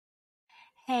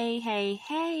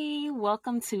Hey,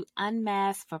 welcome to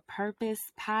Unmasked for Purpose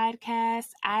podcast.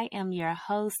 I am your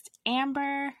host,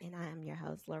 Amber. And I am your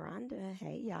host, LaRonda.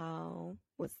 Hey, y'all.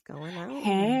 What's going on?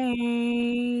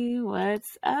 Hey,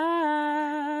 what's up?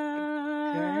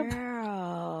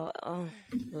 Girl,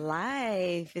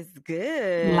 life is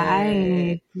good.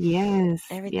 Life, yes,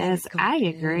 Everything's going I good.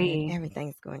 agree.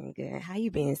 Everything's going good. How you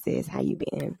been, sis? How you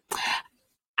been?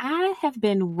 I have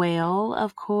been well,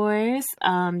 of course.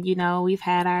 We've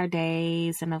had our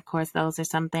days, and of course, those are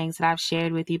some things that I've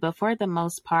shared with you. But for the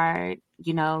most part,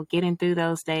 getting through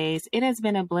those days, it has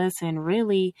been a blessing.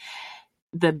 Really,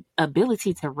 the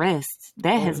ability to rest,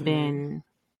 that has been,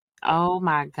 oh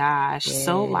my gosh,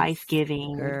 so Yes,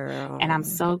 life-giving. girl. And I'm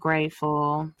so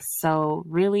grateful. So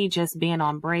really just being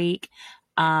on break,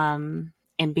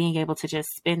 and being able to just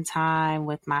spend time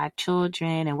with my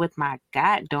children and with my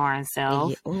god darn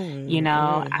self,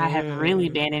 I have really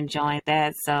been enjoying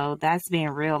that. So that's been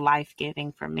real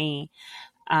life-giving for me.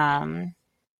 And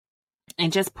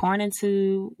just pouring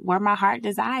into where my heart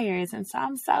desires. And so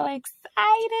I'm so excited.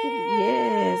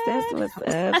 Yes, that's what's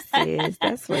up, sis.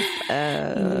 That's what's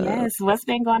up. Yes. What's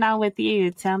been going on with you?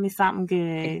 Tell me something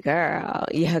good. Girl,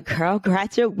 your girl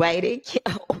graduated.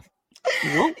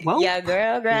 Whoa. Your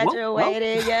girl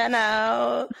graduated,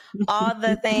 all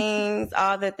the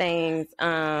things.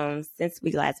 Since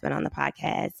we last been on the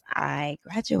podcast, I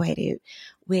graduated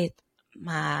with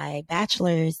my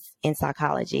bachelor's in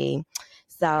psychology.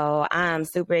 So I'm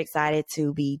super excited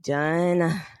to be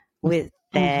done with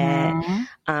that.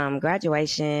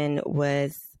 Graduation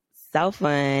was so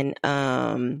fun.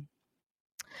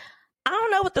 I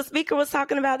don't know what the speaker was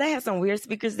talking about. They had some weird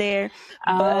speakers there.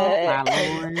 But my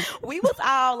Lord. We was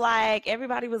all like,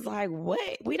 everybody was like,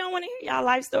 what? We don't want to hear y'all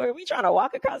life story. We trying to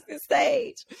walk across this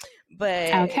stage.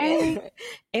 But okay.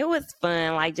 It was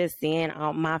fun, like just seeing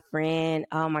my friend.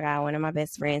 Oh my God, one of my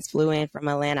best friends flew in from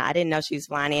Atlanta. I didn't know she was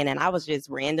flying in, and I was just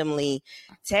randomly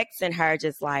texting her,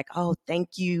 just like, oh,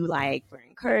 thank you, like, for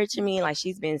encouraging me. Like,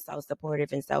 she's been so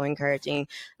supportive and so encouraging,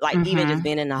 like even just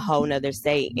being in a whole nother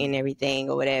state and everything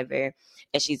or whatever.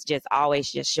 And she's just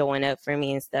always just showing up for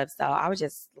me and stuff. So I was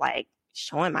just like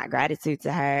showing my gratitude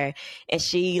to her. And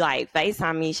she like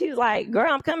FaceTimed me. She was like,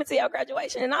 girl, I'm coming to your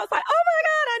graduation. And I was like, oh my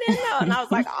God, I didn't know. And I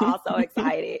was like, oh, so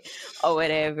excited or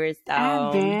whatever.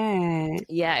 So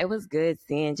yeah, it was good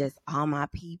seeing just all my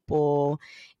people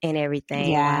and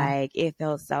everything. Yeah. Like, it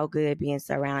felt so good being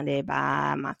surrounded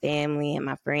by my family and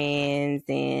my friends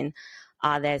and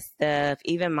all that stuff.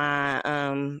 Even my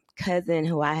cousin,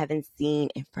 who I haven't seen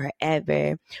in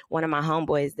forever, one of my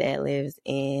homeboys that lives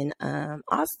in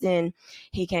Austin,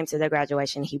 he came to the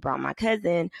graduation. He brought my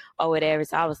cousin or whatever.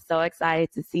 So I was so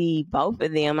excited to see both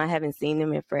of them. I haven't seen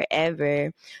them in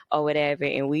forever or whatever.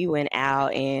 And we went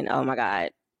out and, oh my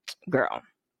God, girl,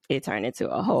 it turned into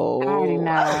a whole... I already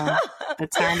know. The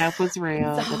turn up was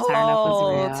real.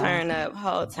 Whole turn up.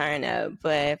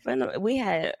 But we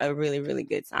had a really, really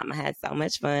good time. I had so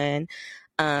much fun.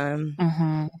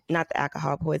 Not the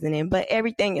alcohol poisoning, but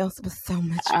everything else was so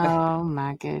much fun. Oh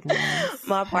my goodness.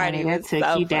 My party that was took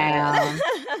so you fun. down.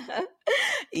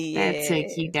 Yeah. That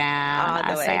took you down. All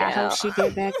the way I down. hope she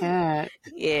get back up.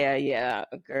 Yeah.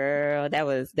 Girl, that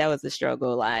was a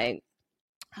struggle. Like,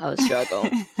 whole struggle.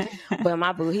 But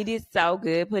my boo, he did so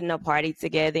good putting a party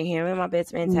together. Him and my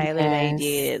best friend Taylor, they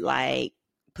did like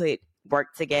put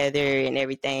work together and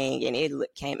everything, and it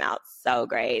came out so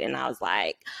great. And I was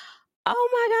like, oh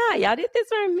my God, y'all did this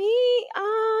for me.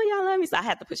 Oh, y'all love me. So I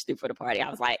had to push through for the party. I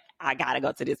was like, I gotta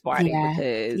go to this party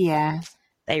because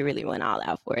they really went all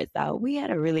out for it. So we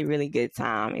had a really, really good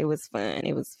time. It was fun.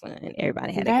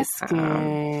 Everybody had a good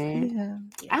time. Good.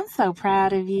 Yeah. I'm so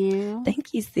proud of you.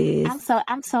 Thank you, sis. I'm so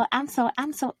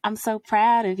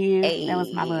proud of you. Hey. That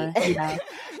was my little,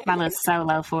 my little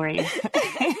solo for you.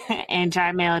 And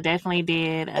Jarmel definitely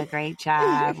did a great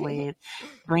job with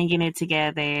bringing it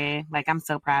together. Like, I'm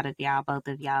so proud of y'all, both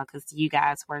of y'all, because you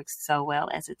guys work so well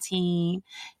as a team.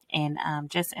 And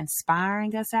just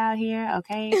inspiring us out here,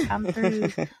 okay? Come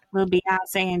through, little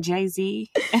Beyonce and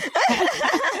Jay-Z.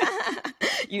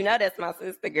 You know that's my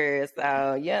sister, girl.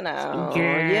 So you know.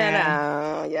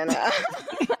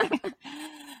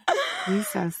 You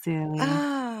so silly.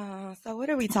 Oh, so what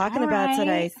are we talking about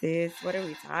today, sis? What are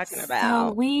we talking about?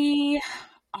 So we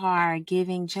are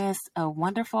giving just a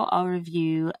wonderful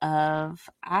overview of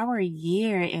our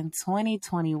year in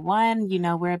 2021.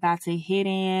 We're about to hit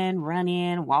in, run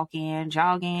in, walk in,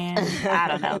 jog in, I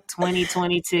don't know,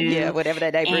 2022. Yeah, whatever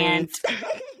that day brings.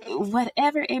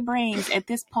 Whatever it brings. At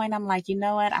this point, I'm like, you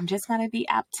know what? I'm just going to be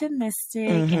optimistic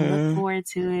and look forward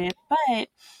to it. But,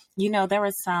 there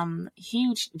were some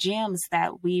huge gems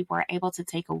that we were able to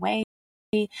take away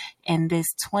in this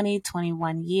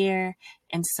 2021 year.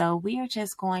 And so we are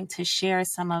just going to share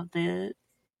some of the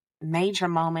major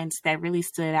moments that really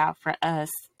stood out for us,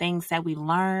 things that we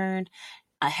learned,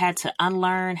 had to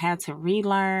unlearn, had to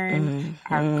relearn,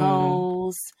 our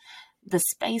goals, the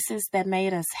spaces that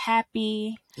made us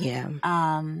happy. Yeah.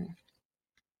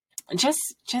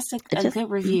 Just a good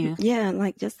review. Yeah,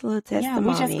 like just a little testimony.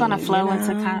 We're just gonna flow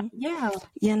into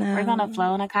we're gonna know,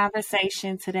 flow in a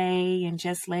conversation today and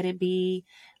just let it be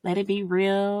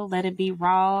real, let it be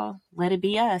raw, let it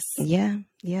be us. Yeah,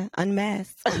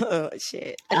 unmasked. Oh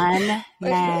shit.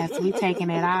 Unmasked. We taking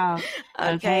it out.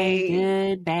 Okay.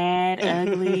 Good, bad,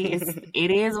 ugly.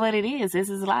 It is what it is. This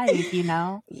is life, you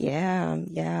know?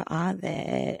 Yeah, all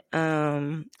that.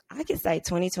 I could say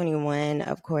 2021,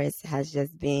 of course, has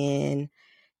just been,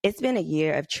 it's been a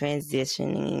year of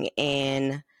transitioning.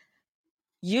 And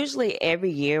usually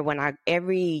every year when I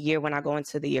go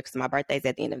into the year, because my birthday's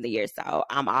at the end of the year, so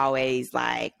I'm always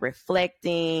like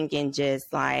reflecting and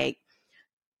just like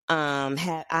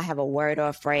I have a word or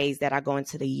a phrase that I go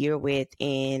into the year with.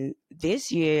 And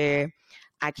this year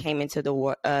I came into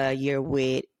the year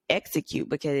with execute,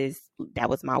 because that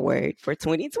was my word for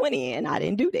 2020 and I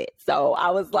didn't do that. So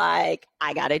I was like,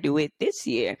 I got to do it this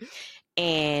year.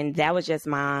 And that was just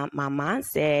my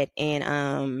mindset.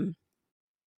 And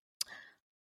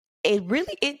it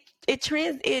really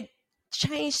it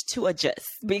changed to adjust,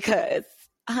 because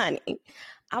honey,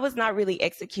 I was not really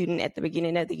executing at the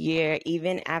beginning of the year.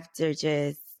 Even after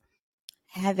just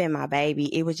having my baby,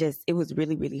 it was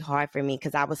really, really hard for me,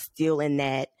 because I was still in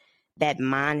that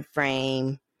mind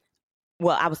frame.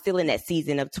 Well, I was still in that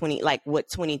season of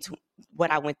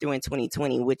what I went through in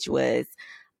 2020, which was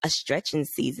a stretching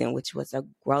season, which was a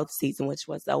growth season, which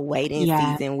was a waiting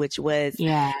season, which was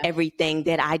everything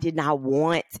that I did not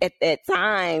want at that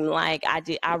time. Like I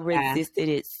resisted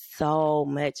it so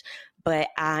much, but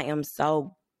I am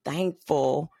so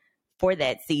thankful for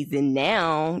that season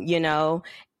now, you know.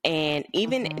 And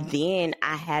even then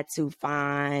I had to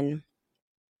find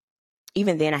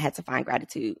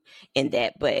gratitude in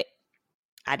that. But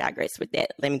I digress with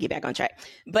that. Let me get back on track.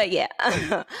 But yeah,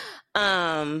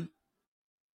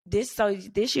 this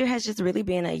year has just really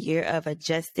been a year of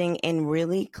adjusting and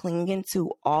really clinging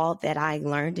to all that I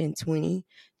learned in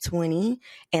 2020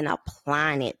 and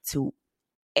applying it to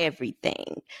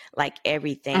everything. Like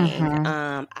everything.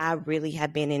 I really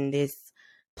have been in this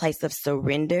place of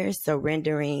surrendering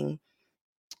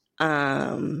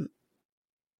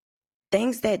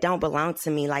things that don't belong to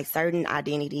me, like certain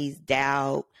identities,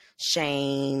 doubt,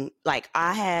 shame. Like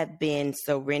I have been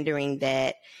surrendering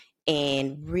that,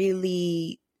 and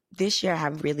really this year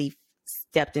I've really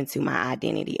stepped into my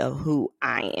identity of who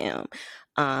I am,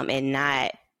 and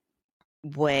not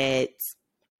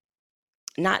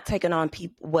taking on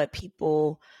what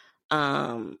people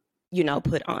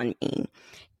put on me.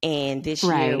 And this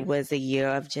year was a year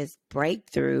of just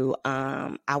breakthrough.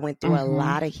 I went through a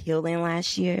lot of healing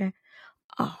last year,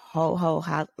 a whole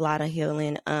lot of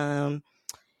healing.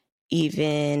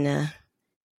 Even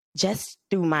just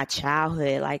through my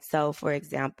childhood. Like, so for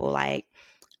example, like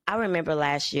I remember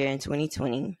last year in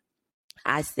 2020,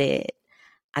 I said,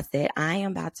 I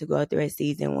am about to go through a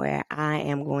season where I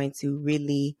am going to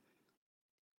really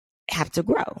have to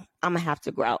grow. I'm gonna have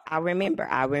to grow. I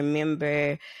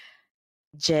remember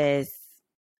just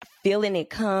feeling it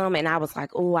come, and I was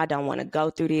like, oh, I don't want to go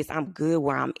through this. I'm good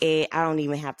where I'm at. I don't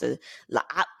even have to.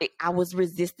 I was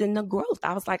resisting the growth.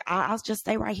 I was like, I'll just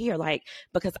stay right here, like,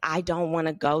 because I don't want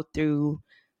to go through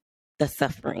the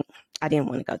suffering. I didn't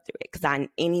want to go through it, because I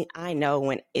know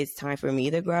when it's time for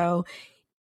me to grow,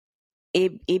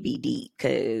 it be deep,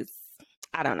 because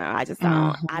I don't know. I just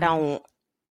don't. I don't.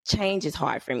 Change is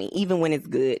hard for me. Even when it's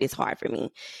good, it's hard for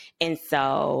me. And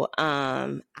so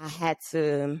I had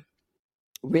to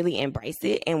really embrace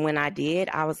it. And when I did,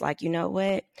 I was like, you know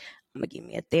what? I'm going to get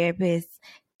me a therapist.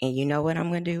 And you know what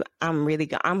I'm going to do? I'm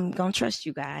going to trust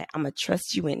you, God. I'm going to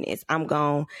trust you in this. I'm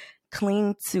going to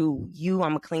cling to you.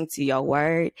 I'm going to cling to your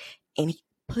word. And he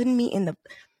put me in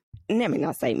let me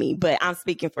not say me, but I'm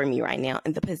speaking for me right now,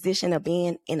 in the position of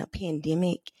being in a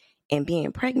pandemic and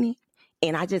being pregnant.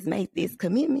 And I just made this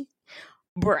commitment.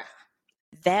 Bruh,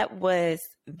 that was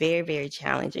very, very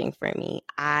challenging for me.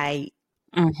 I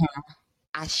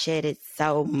shedded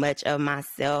so much of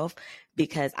myself,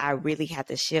 because I really had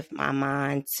to shift my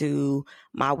mind to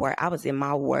my word. I was in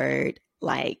my word,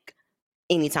 like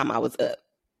anytime I was up,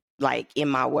 like in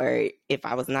my word. If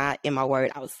I was not in my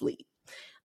word, I was asleep.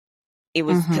 It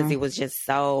was because it was just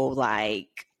so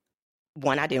like,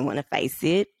 one, I didn't want to face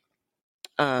it.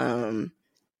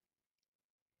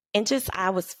 And just I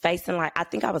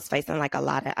think I was facing like a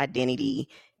lot of identity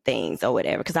things or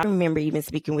whatever. Because I remember even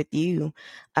speaking with you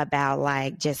about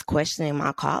like just questioning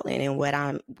my calling and what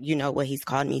I'm, what he's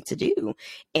called me to do.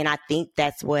 And I think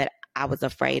that's what I was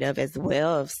afraid of as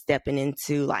well, of stepping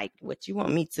into like, what you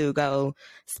want me to go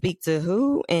speak to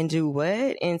who and do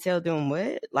what and tell them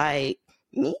what? Like,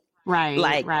 me? Right,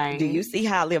 Like, do you right. see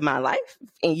how I live my life?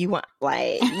 And you want,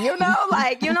 like,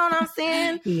 like, you know what I'm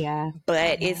saying? Yeah.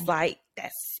 But it's like,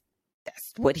 that's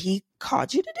what he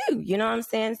called you to do. You know what I'm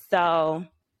saying? So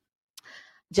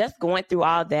just going through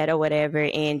all that or whatever,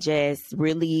 and just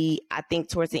really, I think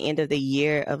towards the end of the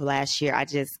year of last year, I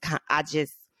just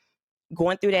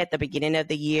going through that at the beginning of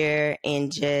the year,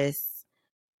 and just,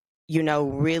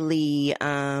 really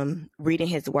reading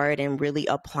his word and really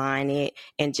applying it.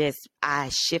 And just, I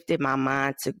shifted my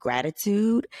mind to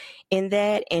gratitude in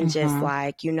that, and just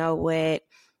like, you know what?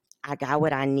 I got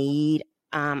what I need.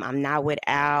 I'm not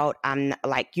without. I'm not,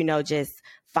 like, just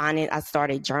finding, I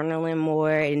started journaling more,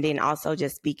 and then also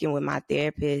just speaking with my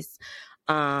therapist,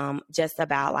 just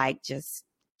about like just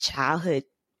childhood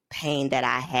pain that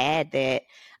I had that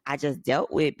I just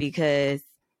dealt with, because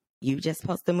you just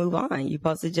supposed to move on. You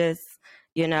supposed to just,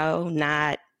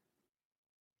 not,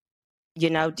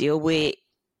 deal with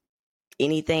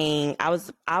anything. I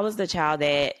was the child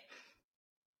that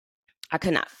I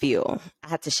could not feel. I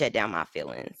had to shut down my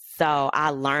feelings. So I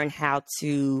learned how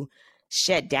to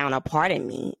shut down a part of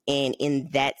me. And in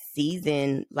that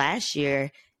season last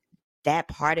year, that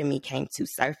part of me came to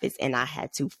surface, and I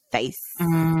had to face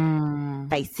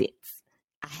it.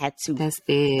 I had to That's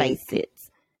big. face it.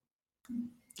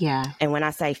 Yeah. And when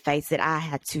I say face it, I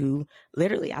had to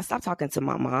literally, I stopped talking to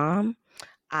my mom.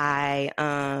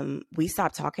 We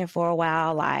stopped talking for a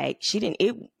while. Like,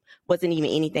 it wasn't even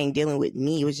anything dealing with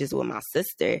me. It was just with my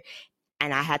sister.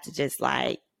 And I had to just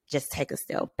take a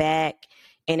step back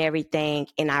and everything.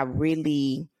 And I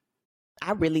really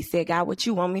said, God, what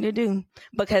you want me to do?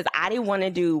 Because I didn't want to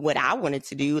do what I wanted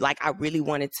to do. Like, I really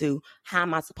wanted to, how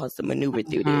am I supposed to maneuver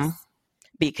through this?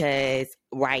 Because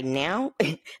right now,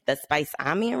 the space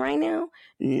I'm in right now,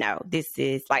 no, this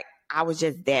is like, I was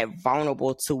just that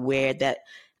vulnerable to where that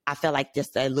I felt like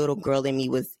just a little girl in me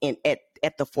was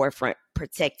at the forefront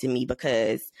protecting me,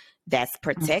 because that's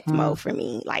protect mode for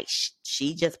me. Like,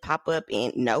 she just pop up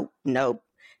and nope,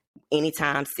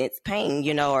 anytime since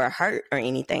pain, or hurt or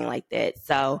anything like that.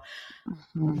 So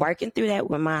working through that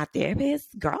with my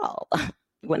therapist, girl,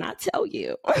 when I tell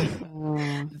you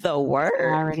the word,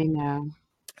 I already know.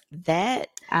 That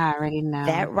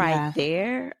right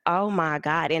there, oh my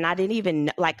God. And I didn't even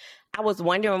know, like, I was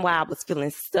wondering why I was feeling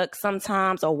stuck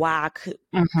sometimes, or why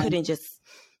I couldn't just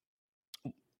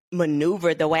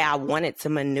maneuver the way I wanted to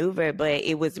maneuver. But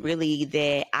it was really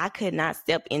that I could not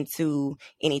step into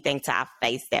anything till I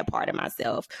face that part of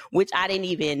myself, which I didn't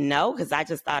even know, because I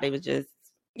just thought it was just,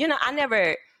 I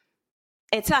never,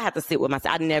 until I had to sit with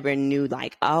myself, I never knew,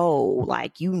 like, oh,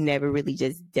 like, you never really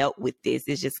just dealt with this.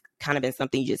 It's just kind of been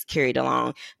something you just carried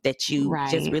along, that you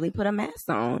just really put a mask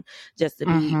on, just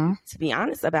to be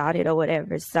honest about it or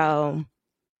whatever. So,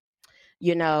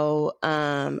 dealing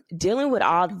with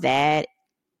all that,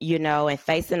 and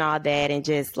facing all that, and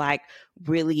just like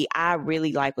I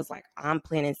really like was like, I'm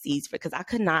planting seeds because I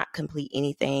could not complete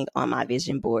anything on my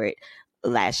vision board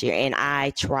last year. And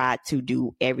I tried to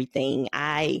do everything.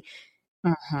 I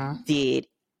tried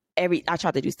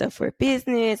to do stuff for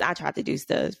business. I tried to do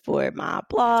stuff for my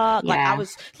blog. Like, I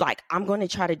was like, I'm going to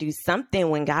try to do something,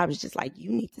 when God was just like,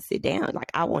 you need to sit down. Like,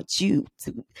 I want you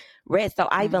to rest. So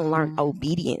I even learned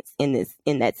obedience in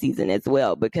that season as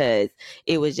well, because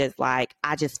it was just like,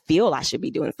 I just feel I should be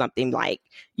doing something. Like,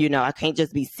 I can't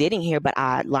just be sitting here. But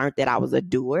I learned that I was a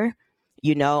doer,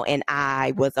 and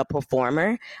I was a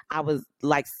performer. I was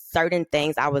like, certain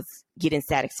things I was getting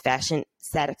satisfaction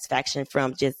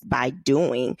from just by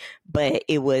doing, but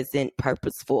it wasn't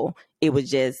purposeful. It was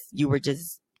just, you were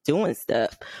just doing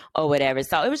stuff or whatever.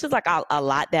 So it was just like a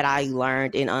lot that I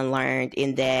learned and unlearned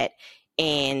in that.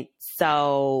 And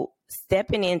so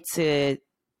stepping into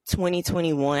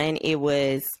 2021, it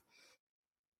was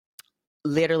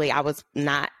literally, I was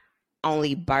not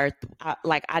only birthed,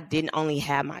 I didn't only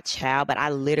have my child, but I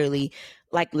literally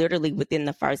within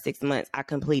the first 6 months, I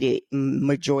completed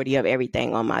majority of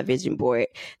everything on my vision board.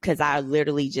 Because I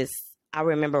literally I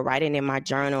remember writing in my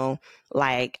journal,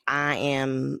 like, I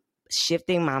am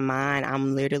shifting my mind.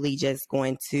 I'm literally just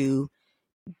going to,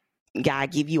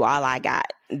 God, give you all I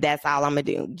got. That's all I'm going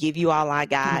to do. Give you all I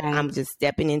got. Right. I'm just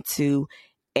stepping into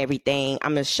everything.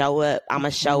 I'm going to show up. I'm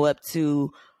going to show up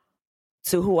to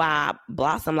who I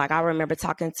blossom. Like, I remember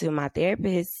talking to my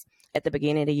therapist at the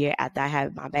beginning of the year after I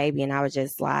had my baby, and I was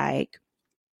just like,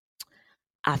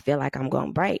 I feel like I'm going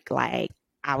to break. Like,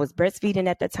 I was breastfeeding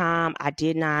at the time.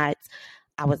 I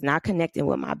was not connecting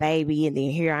with my baby. And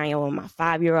then here I am with my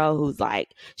 5-year-old who's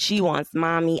like, she wants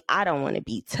mommy. I don't want to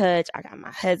be touched. I got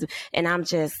my husband. And I'm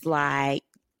just like,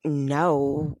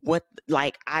 no, what,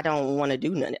 like, I don't want to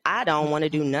do none. I don't want to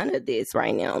do none of this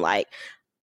right now. Like,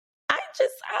 I'm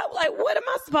like, what am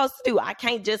I supposed to do? I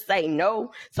can't just say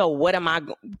no. So what am I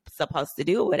supposed to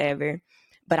do or whatever?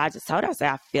 But I just told her, I said,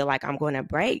 I feel like I'm going to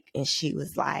break. And she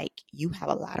was like, you have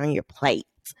a lot on your plate.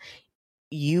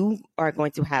 You are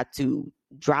going to have to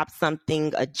drop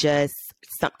something, adjust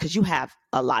something, because you have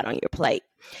a lot on your plate.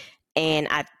 And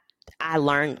I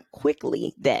learned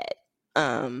quickly that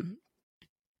 2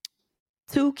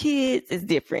 kids is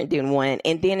different than 1,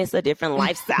 and then it's a different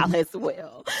lifestyle as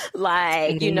well.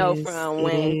 Like, from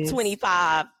when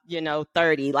 25,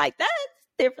 30, like that's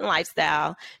different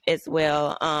lifestyle as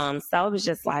well. So it was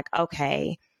just like,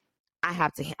 okay, I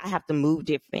have to move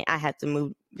different. I have to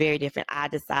move very different. I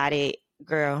decided,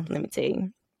 girl, let me tell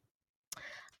you,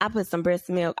 I put some breast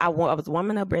milk. I was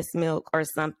warming up breast milk or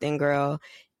something, girl.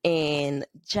 And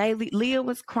Leah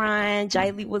was crying.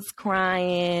 Jaylee was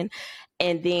crying.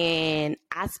 And then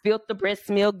I spilled the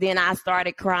breast milk. Then I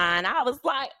started crying. I was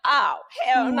like, oh,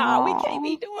 hell no, we can't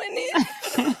be doing this.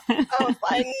 I was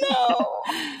like, no.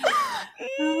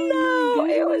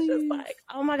 It was just like,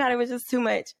 oh my God, it was just too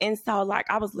much. And so like,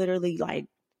 I was literally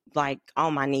like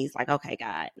on my knees, like, okay,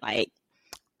 God, like,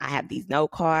 I have these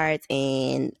note cards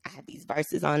and I have these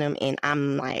verses on them. And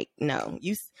I'm like, no,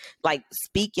 you like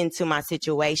speaking to my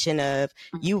situation of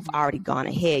you've already gone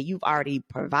ahead. You've already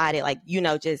provided, like,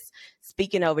 just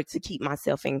speaking over to keep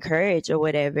myself encouraged or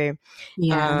whatever.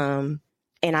 Yeah.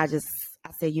 And I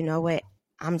said, you know what?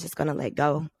 I'm just going to let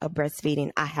go of breastfeeding.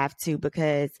 I have to,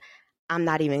 because I'm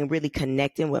not even really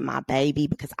connecting with my baby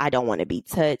because I don't want to be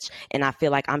touched. And I feel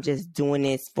like I'm just doing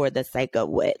this for the sake of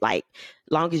what, like,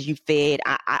 long as you fed,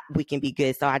 we can be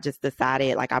good. So I just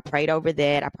decided, like, I prayed over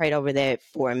that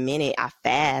for a minute. I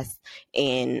fast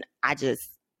and I just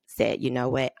said, you know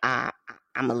what, I'm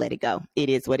going to let it go. It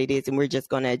is what it is. And we're just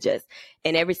going to adjust.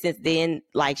 And ever since then,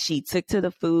 like, she took to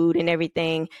the food and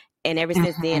everything. And ever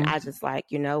since then, I just like,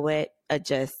 you know what,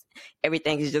 adjust.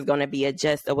 Everything is just going to be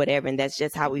adjust or whatever. And that's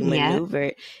just how we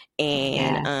maneuvered.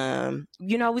 And,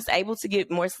 was able to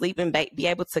get more sleep and be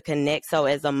able to connect. So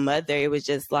as a mother, it was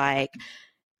just like,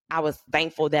 I was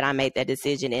thankful that I made that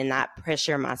decision and not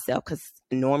pressure myself, because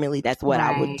normally that's what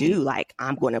I would do. Like,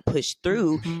 I'm going to push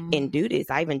through and do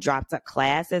this. I even dropped a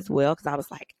class as well because I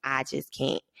was like, I just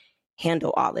can't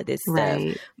handle all of this stuff.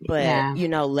 But,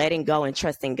 letting go and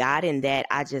trusting God in that,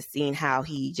 I just seen how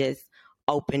he just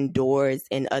opened doors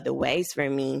in other ways for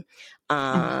me.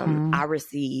 I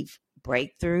received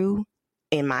breakthrough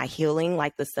in my healing,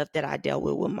 like the stuff that I dealt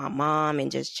with my mom and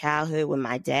just childhood with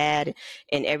my dad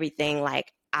and everything.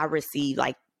 Like, I received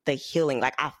like the healing,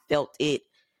 like I felt it,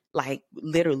 like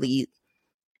literally.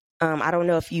 I don't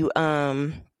know if you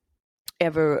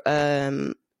ever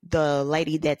the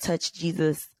lady that touched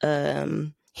Jesus,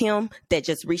 him that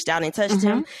just reached out and touched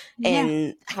him,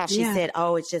 and how she said,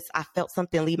 oh, it's just, I felt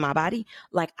something leave my body.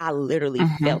 Like, I literally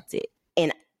felt it.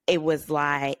 And it was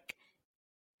like,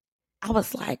 I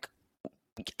was like,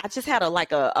 I just had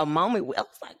a moment where I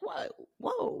was like,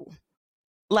 whoa,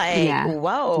 like,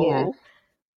 whoa. Yeah.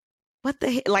 What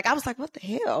the hell? Like, I was like, what the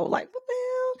hell? Like, what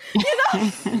the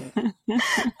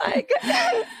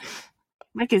hell?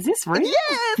 Like, is this real?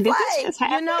 Yes,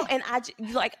 and I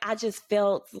just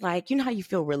felt like, how you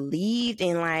feel relieved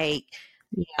and like,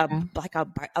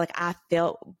 I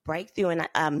felt breakthrough, and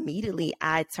immediately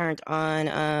I turned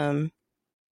on,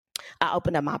 I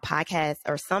opened up my podcast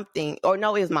or something, or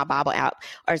no, it was my Bible app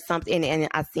or something, and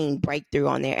I seen breakthrough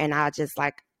on there, and I just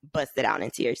like busted out in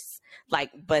tears,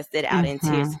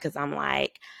 because I'm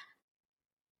like,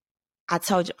 I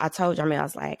told you, I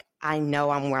was like, I know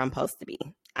I'm where I'm supposed to be.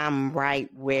 I'm right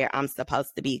where I'm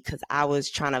supposed to be, because I was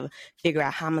trying to figure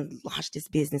out how I'm going to launch this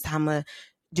business, how I'm going to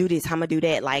do this, how I'm going to do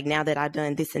that. Like, now that I've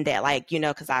done this and that, like,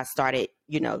 because I started,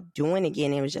 doing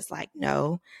again, it was just like,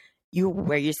 no, you're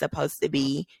where you're supposed to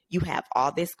be. You have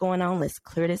all this going on. Let's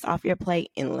clear this off your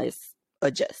plate and let's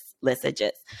adjust.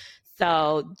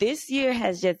 So this year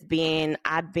has just been,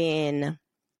 I've been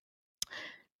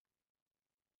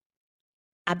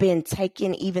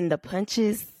taking even the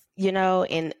punches,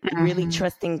 and really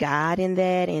trusting God in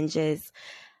that, and just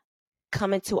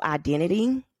coming to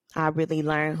identity. I really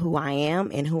learned who I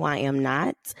am and who I am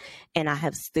not. And I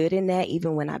have stood in that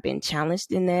even when I've been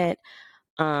challenged in that.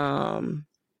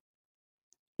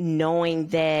 Knowing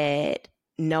that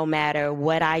no matter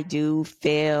what I do,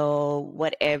 feel,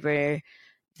 whatever,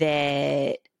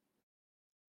 that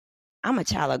I'm a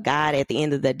child of God at the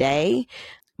end of the day.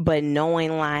 but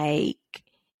knowing like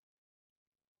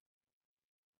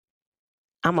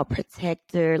I'm a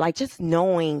protector, like just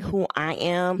knowing who I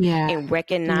am and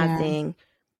recognizing,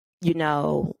 you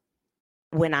know,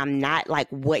 when I'm not, like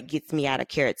what gets me out of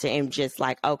character, and just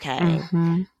like, okay,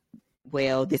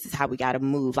 well, this is how we got to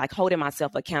move, like holding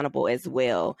myself accountable as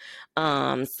well.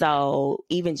 So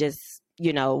even just,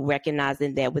 you know,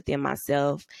 recognizing that within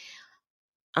myself.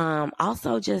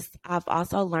 Also just, I've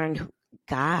also learned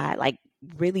God, like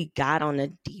really God on a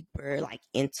deeper, like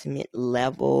intimate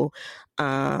level,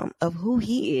 of who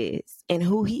he is and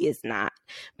who he is not.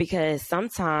 Because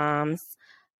sometimes,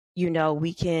 you know,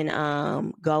 we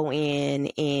can, go in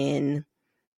and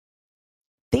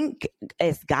think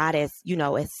as God as, you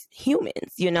know, as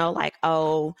humans, you know, like,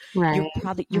 oh, you're going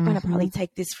to probably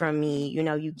take this from me, you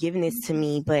know, you giving this to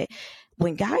me. But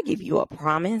when God give you a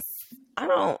promise,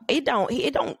 it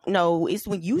don't know. It's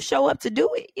when you show up to do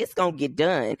it, it's going to get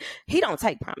done. He don't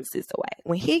take promises away.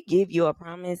 When he give you a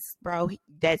promise, bro,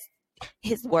 that's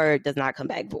his word does not come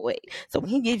back void. So when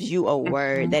he gives you a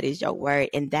word, that is your word.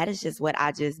 And that is just what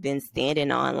I just been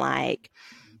standing on. Like,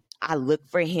 I look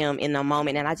for him in the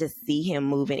moment and I just see him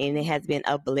moving, and it has been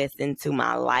a blessing to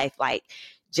my life. Like,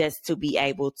 just to be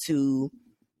able to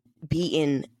be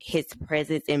in his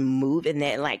presence and move in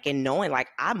that, like, and knowing, like,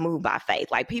 I move by faith.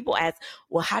 Like, people ask,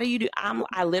 well, how do you do?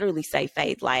 I literally say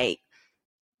faith. Like,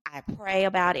 I pray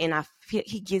about it and I feel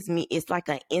he gives me, it's like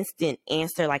an instant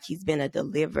answer. Like, he's been a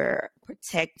deliverer,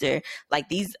 protector. Like,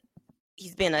 he's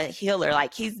been a healer.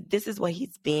 Like, this is what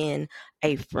he's been,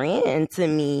 a friend to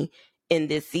me in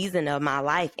this season of my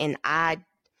life. And I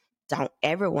don't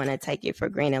ever want to take it for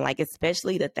granted. Like,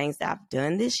 especially the things that I've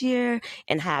done this year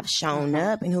and how I've shown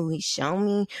up and who he's shown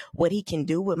me what he can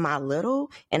do with my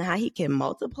little and how he can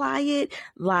multiply it.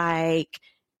 Like,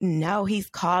 no, he's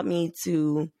called me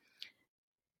to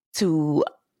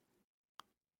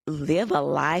live a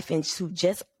life and to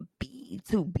just be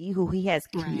who he has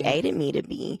created me to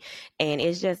be. And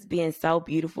it's just been so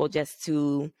beautiful just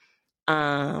to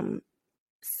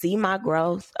see my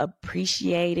growth,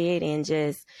 appreciate it, and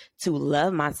just to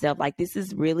love myself. Like, this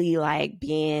is really like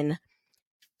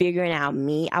figuring out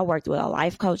me. I worked with a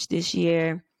life coach this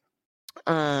year,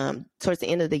 towards the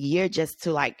end of the year, just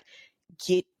to like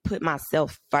put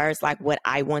myself first, like what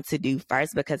I want to do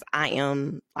first, because I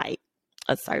am like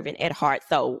a servant at heart.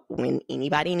 So when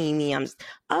anybody need me, I'm just,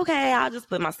 okay, I'll just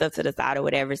put myself to the side or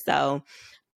whatever. So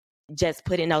just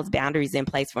putting those boundaries in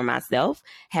place for myself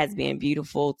has been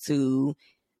beautiful, to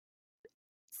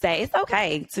say it's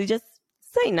okay to just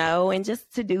say no and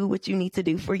just to do what you need to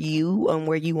do for you and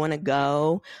where you want to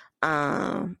go.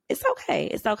 It's okay.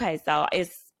 It's okay. So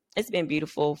it's been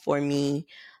beautiful for me,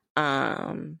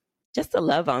 just to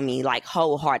love on me, like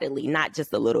wholeheartedly, not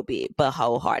just a little bit, but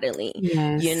wholeheartedly,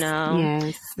 you know?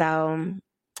 Yes. So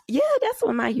yeah, that's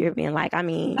what my year been like. I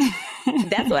mean,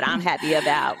 that's what I'm happy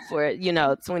about for, you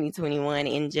know, 2021,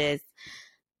 and just,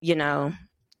 you know,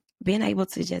 being able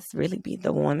to just really be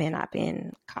the woman I've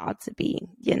been called to be,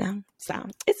 you know? So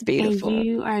it's beautiful. And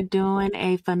you are doing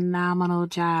a phenomenal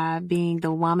job being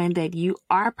the woman that you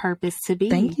are purposed to be.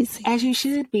 Thank you, sis. As you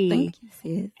should be. Thank you,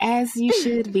 sis. As you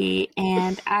should be.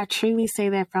 And I truly say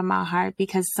that from my heart,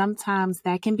 because sometimes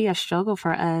that can be a struggle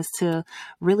for us to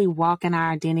really walk in our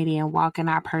identity and walk in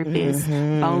our purpose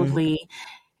boldly.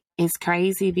 It's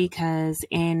crazy because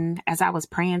as I was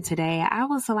praying today, I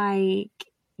was like,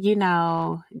 you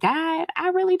know, God, I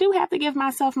really do have to give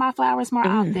myself my flowers more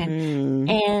often.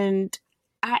 And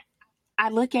I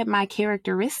look at my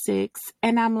characteristics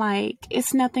and I'm like,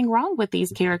 it's nothing wrong with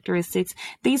these characteristics.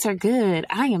 These are good.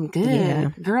 I am good. Yeah.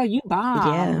 Girl, you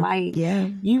bomb.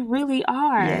 You really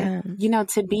are. Yeah. You know,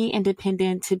 to be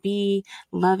independent, to be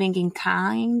loving and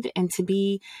kind, and to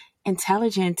be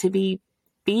intelligent, to be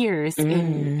fierce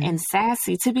and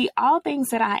sassy, to be all things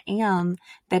that I am,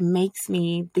 that makes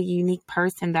me the unique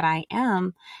person that I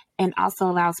am, and also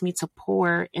allows me to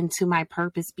pour into my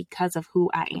purpose because of who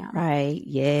I am. Right.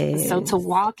 Yes. So to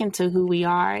walk into who we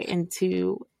are and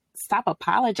to stop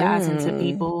apologizing to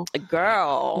people.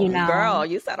 Girl, you know, girl,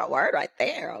 you said a word right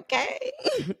there. Okay.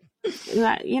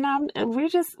 You know,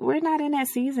 we're not in that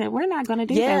season. We're not going to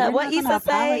do that. Yeah, what Issa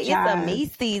say, it's a me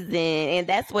season, and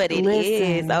that's what it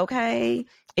is. Okay,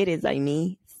 it is a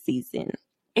me season.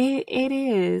 It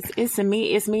is. It's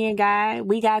me and Guy.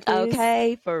 We got this.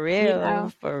 Okay, for real, you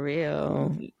know, for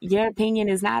real. Your opinion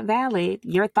is not valid.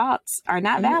 Your thoughts are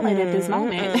not valid at this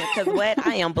moment. Because what?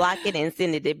 I am blocking and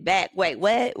sending it back. Wait,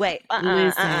 what? Wait,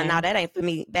 no, that ain't for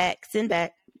me. Back, send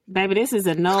back. Baby, this is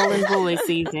a null and void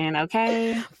season,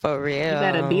 okay? For You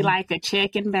better be real. like a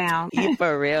check and bounce. Yeah,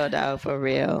 for real though, for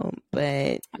real.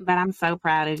 But I'm so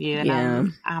proud of you, and yeah.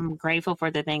 I'm grateful for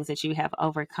the things that you have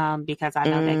overcome, because I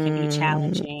know that can be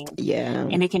challenging, Yeah.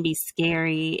 and it can be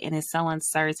scary, and it's so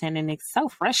uncertain, and it's so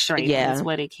frustrating. Yeah. Is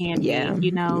what it can Yeah. be.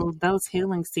 You know, those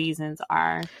healing seasons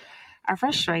are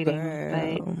frustrating,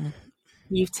 but Girl.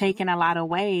 you've taken a lot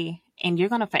away, and you're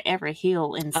gonna forever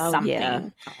heal in Oh something. yeah,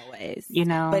 always. You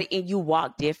know, But you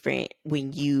walk different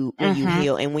when you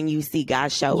heal, and when you see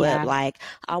God show up. Like,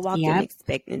 I walk in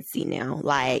expectancy now.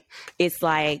 Like, it's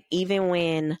like, even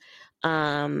when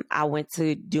I went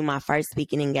to do my first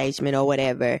speaking engagement or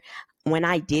whatever, when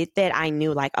I did that, I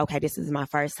knew, like, okay, this is my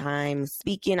first time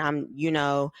speaking. I'm,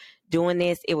 doing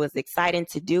this. It was exciting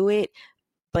to do it.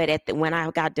 But when I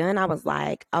got done, I was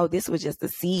like, oh, this was just a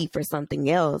seed for something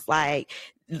else. Like,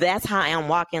 that's how I'm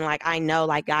walking. Like, I know,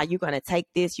 like, God, you're going to take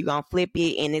this, you're going to flip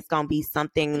it, and it's going to be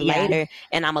something later.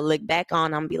 And I'm going to look back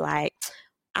on, I'm going to be like,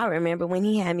 I remember when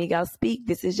he had me go speak.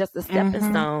 This is just a stepping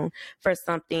stone for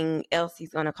something else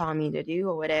he's going to call me to do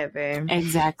or whatever.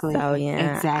 Exactly. So,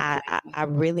 yeah, exactly. I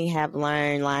really have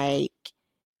learned, like,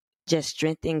 just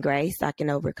strength and grace. I can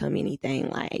overcome anything.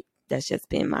 Like, that's just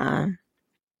been my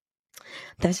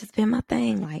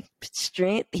thing. Like,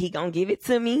 strength, he gonna give it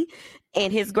to me,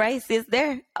 and his grace is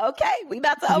there. Okay, we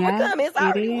about to overcome. It's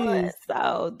already won.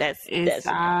 So that's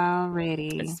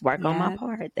already. Just work on my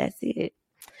part. That's it.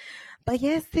 But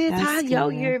yes, sis, how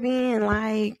your year been?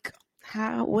 Like,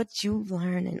 what you've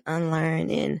learned and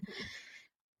unlearned, and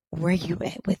where you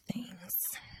at with things?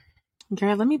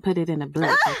 Girl, let me put it in a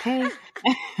book, okay?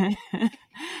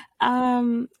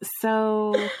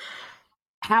 So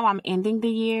how I'm ending the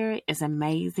year is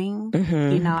amazing.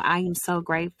 You know, I am so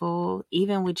grateful,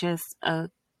 even with just a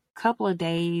couple of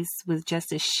days, with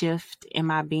just a shift in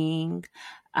my being,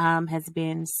 has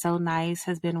been so nice,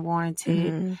 has been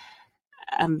warranted,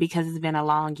 because it's been a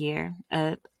long year.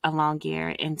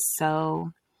 And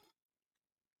so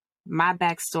my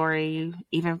backstory,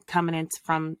 even coming in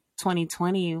from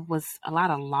 2020, was a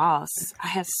lot of loss. I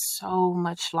had so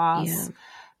much loss. Yeah.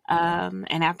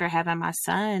 And after having my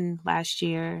son last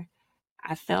year,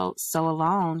 I felt so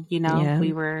alone. You know,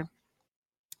 we were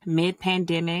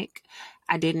mid-pandemic.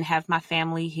 I didn't have my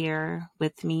family here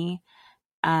with me.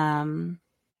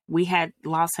 We had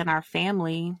loss in our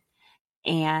family,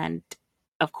 and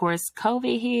of course,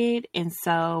 COVID hit, and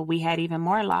so we had even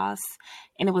more loss.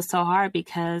 And it was so hard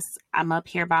because I'm up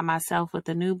here by myself with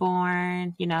a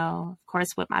newborn, you know, of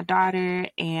course, with my daughter,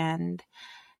 and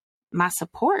my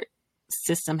support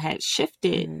system had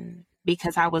shifted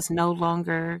because I was no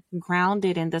longer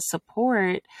grounded in the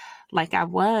support like I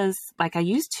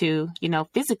used to, you know,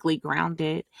 physically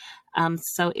grounded.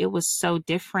 So it was so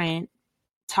different.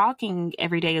 Talking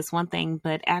every day is one thing,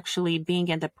 but actually being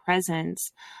in the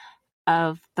presence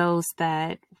of those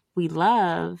that we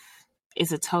love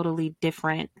is a totally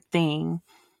different thing.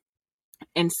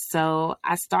 And so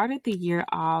I started the year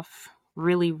off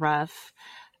really rough.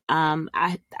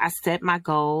 I set my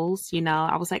goals, you know,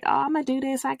 I was like, oh, I'm gonna do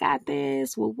this. I got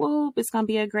this. Whoop, whoop. It's going to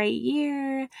be a great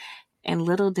year. And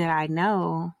little did I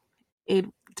know,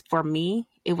 for me,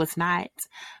 it was not.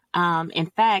 In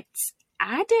fact,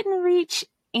 I didn't reach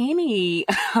any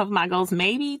of my goals,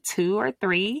 maybe 2 or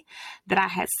 3 that I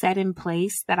had set in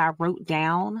place that I wrote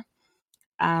down.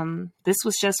 This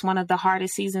was just one of the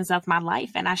hardest seasons of my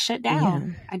life, and I shut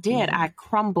down. I did. I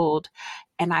crumbled,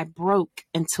 and I broke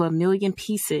into a million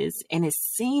pieces. And it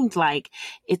seemed like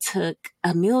it took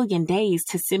a million days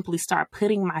to simply start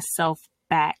putting myself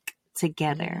back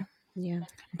together.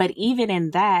 But even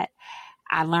in that,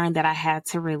 I learned that I had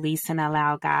to release and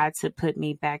allow God to put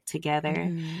me back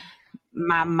together.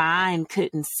 My mind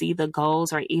couldn't see the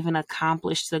goals or even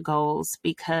accomplish the goals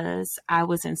because I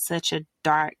was in such a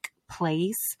dark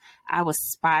place. I was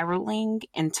spiraling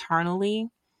internally,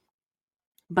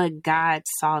 but God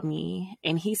saw me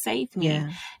and he saved me.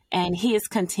 And he is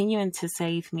continuing to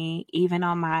save me even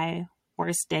on my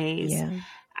worst days.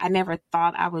 I never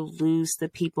thought I would lose the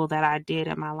people that I did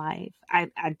in my life.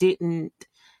 I didn't,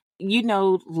 you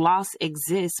know, loss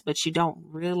exists, but you don't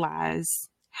realize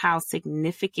how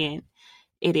significant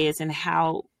it is and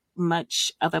how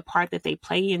much of a part that they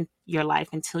play in your life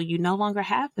until you no longer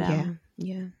have them.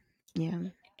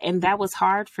 And that was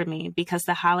hard for me because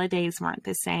the holidays weren't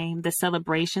the same. The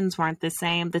celebrations weren't the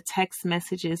same. The text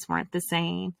messages weren't the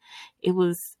same.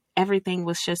 Everything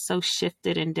was just so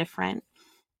shifted and different.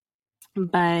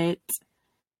 But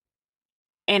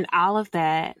in all of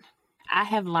that, I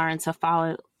have learned to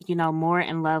fall, you know, more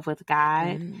in love with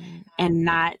God and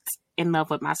not in love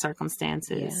with my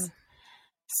circumstances.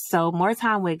 So more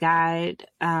time with God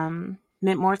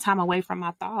meant more time away from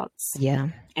my thoughts. Yeah.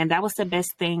 And that was the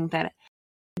best thing that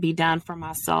could be done for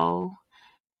my soul.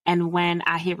 And when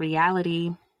I hit reality,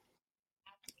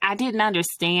 I didn't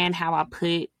understand how I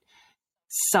put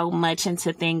so much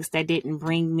into things that didn't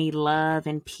bring me love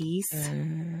and peace.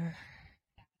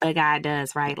 But God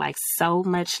does, right? Like so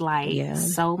much light,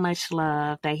 so much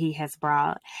love that he has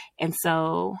brought. And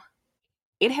so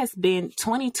it has been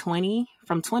 2020,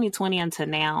 from 2020 until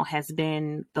now has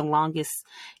been the longest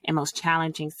and most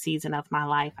challenging season of my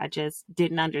life. I just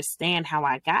didn't understand how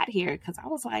I got here because I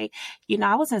was like,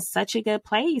 I was in such a good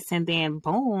place. And then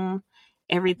boom,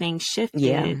 everything shifted.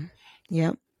 Yeah.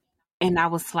 Yep. And I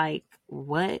was like,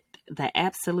 what the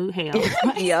absolute hell?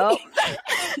 Yep.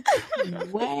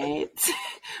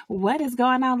 What is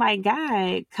going on? Like,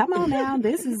 God, come on now.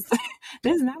 This is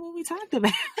not what we talked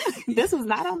about. This was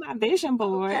not on my vision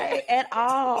board. Okay, at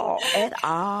all.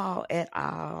 I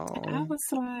was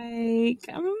like,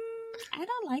 I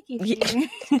don't like it here.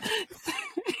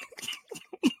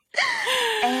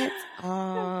 At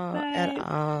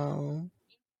all.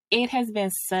 It has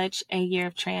been such a year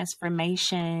of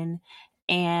transformation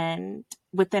and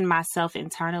within myself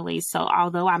internally. So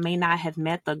although I may not have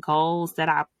met the goals that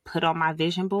I put on my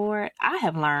vision board, I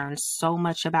have learned so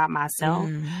much about myself.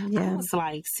 I was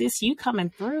like, sis, you coming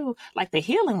through. Like the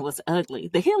healing was ugly.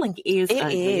 The healing is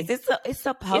ugly. It's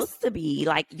supposed to be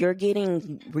like you're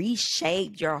getting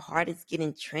reshaped. Your heart is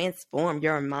getting transformed.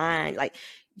 Your mind, like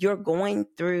you're going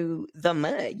through the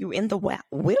mud. You're in the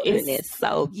wilderness.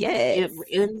 So yes,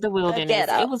 in the wilderness,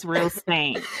 it was real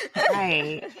stank.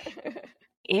 Right.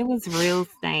 It was real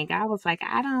stank. I was like,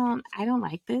 I don't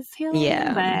like this healing.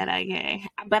 Yeah. But okay.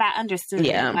 But I understood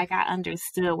it. Like I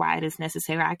understood why it is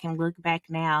necessary. I can look back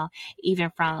now, even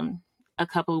from a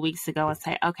couple of weeks ago, and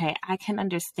say, okay, I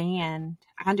understand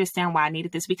why I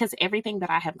needed this, because everything that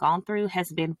I have gone through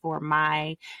has been for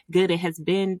my good. It has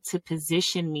been to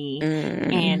position me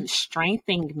and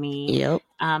strengthen me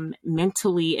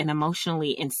mentally and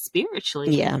emotionally and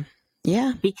spiritually.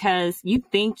 Yeah. Because you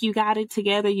think you got it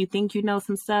together, you think you know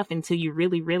some stuff until you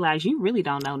really realize you really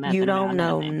don't know nothing. You don't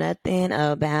know nothing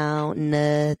about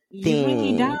nothing. You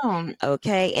really don't.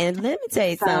 Okay. And let me tell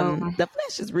you something. The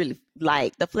flesh is really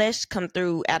like the flesh come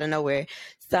through out of nowhere.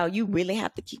 So you really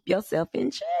have to keep yourself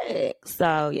in check.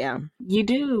 So yeah. You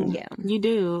do. Yeah. You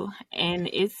do. And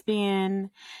it's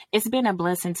been a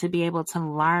blessing to be able to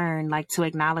learn, like to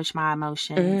acknowledge my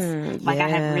emotions. Like I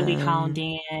have really honed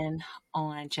in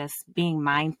on just being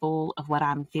mindful of what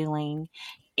I'm feeling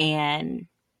and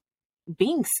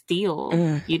being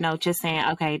still, just saying,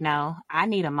 okay, no, I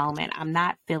need a moment. I'm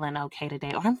not feeling okay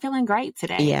today, or I'm feeling great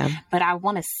today. Yeah. But I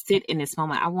want to sit in this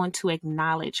moment. I want to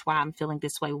acknowledge why I'm feeling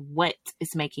this way. What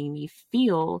is making me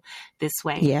feel this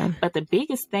way? Yeah. But the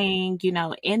biggest thing,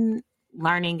 in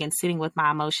learning and sitting with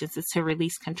my emotions is to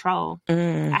release control.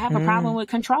 I have a problem with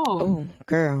control. Oh,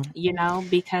 girl.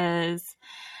 Because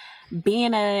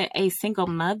being a single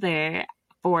mother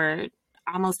for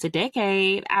almost a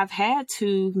decade, I've had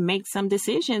to make some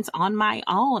decisions on my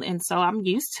own. And so I'm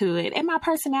used to it. And my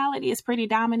personality is pretty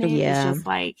dominant. Yeah. It's just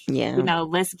like,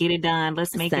 let's get it done.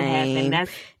 Let's make it happen.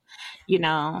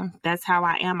 That's how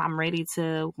I am. I'm ready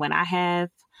to, when I have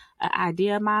an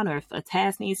idea of mine or if a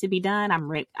task needs to be done,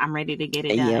 I'm ready to get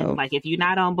it done. Like if you're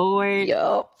not on board,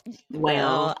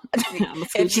 well, I'm gonna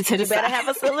scoot you to the side. You better have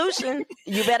a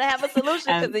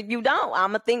solution. Because if you don't, I'm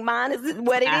gonna think mine is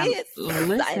what it is.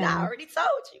 And I already told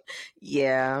you.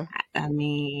 Yeah. I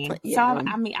mean,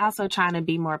 also trying to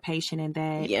be more patient in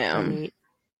that. Yeah.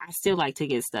 I still like to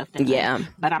get stuff done. Yeah.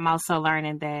 But I'm also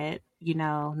learning that,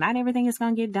 not everything is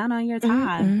going to get done on your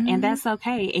time. And that's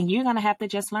okay. And you're going to have to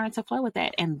just learn to flow with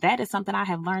that. And that is something I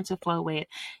have learned to flow with.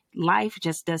 Life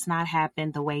just does not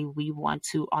happen the way we want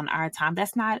to on our time.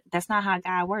 That's not how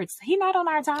God works. He's not on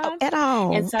our time. At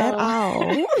all. And so, at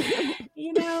all.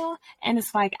 And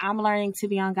it's like, I'm learning to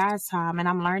be on God's time, and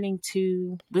I'm learning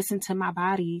to listen to my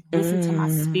body, listen to my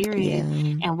spirit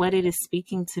and what it is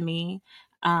speaking to me.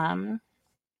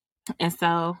 And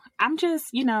so I'm just,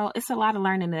 it's a lot of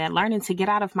learning to get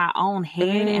out of my own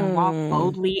head and walk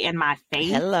boldly in my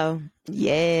faith. Hello.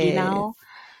 Yeah.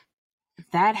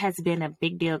 That has been a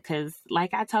big deal because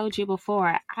like I told you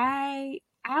before, I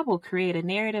will create a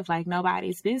narrative like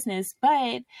nobody's business,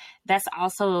 but that's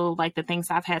also like the things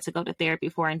I've had to go to therapy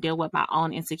for and deal with my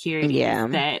own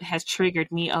insecurities that has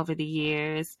triggered me over the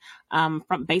years,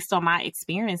 based on my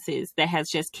experiences that has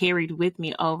just carried with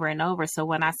me over and over. So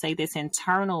when I say this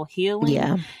internal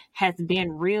healing has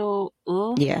been real,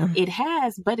 it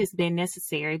has, but it's been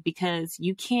necessary because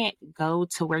you can't go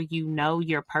to where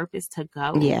your purpose to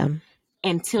go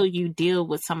until you deal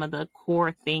with some of the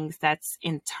core things that's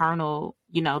internal,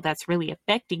 that's really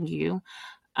affecting you.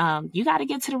 You got to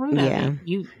get to the root of it.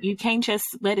 You can't just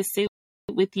let it sit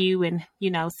with you and,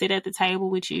 sit at the table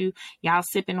with you, y'all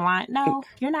sipping wine. No,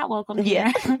 you're not welcome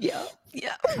here.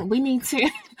 Yeah. We need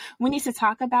to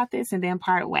talk about this and then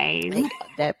part ways.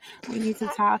 We need to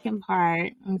talk and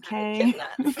part. Okay.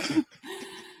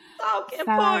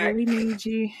 I really need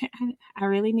you. I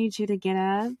really need you to get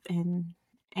up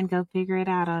and go figure it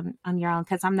out on your own,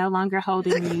 because I'm no longer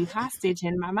holding you hostage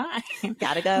in my mind.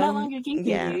 Gotta go. No longer keeping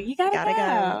you. You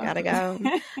gotta go.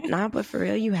 Nah, but for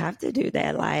real, you have to do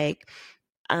that. Like,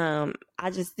 I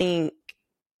just think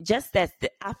just I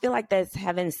feel like that's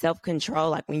having self-control.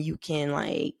 Like when you can,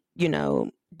 like,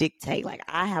 dictate, like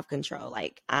I have control,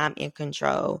 like I'm in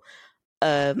control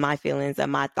of my feelings, of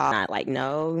my thoughts. Not like,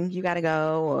 no, you gotta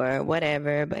go or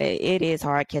whatever. But it is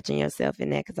hard catching yourself in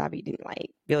that, because I be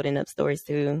like building up stories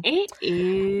too. It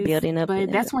is building up,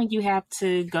 but that's when you have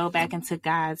to go back into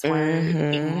God's word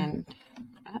and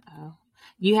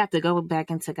you have to go back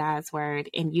into God's word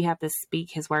and you have to speak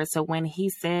his word. So when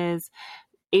he says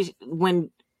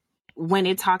when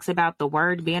it talks about the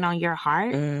word being on your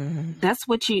heart, that's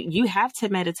what you have to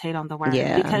meditate on the word,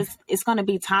 because it's going to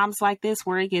be times like this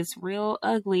where it gets real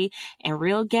ugly and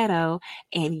real ghetto,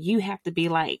 and you have to be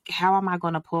like, how am I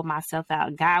going to pull myself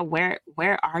out? God, where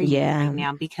are you right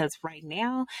now? Because right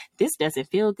now this doesn't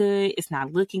feel good. It's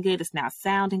not looking good. It's not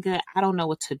sounding good. I don't know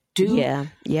what to do.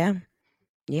 Yeah.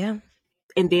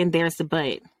 And then there's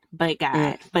the but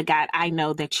God, I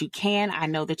know that you can. I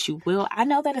know that you will. I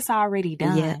know that it's already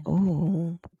done. Yeah.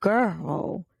 Oh,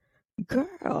 girl,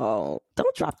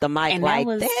 don't drop the mic and like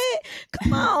that.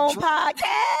 Come on,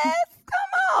 podcast.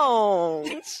 Come on.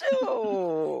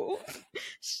 Shoot.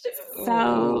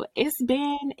 So it's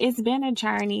been a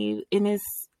journey, and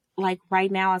it's like right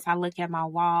now, as I look at my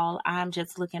wall, I'm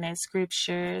just looking at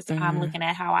scriptures. I'm looking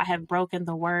at how I have broken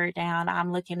the word down.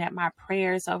 I'm looking at my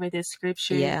prayers over this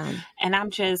scripture. And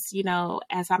I'm just,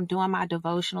 as I'm doing my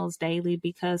devotionals daily,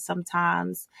 because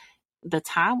sometimes the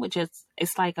time would just,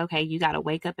 it's like, okay, you got to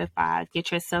wake up at 5,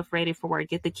 get yourself ready for work,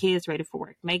 get the kids ready for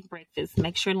work, make breakfast,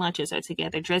 make sure lunches are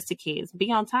together, dress the kids,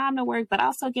 be on time to work, but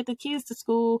also get the kids to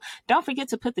school. Don't forget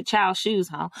to put the child's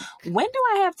shoes on. When do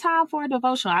I have time for a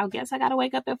devotional? I guess I got to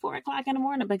wake up at 4 o'clock in the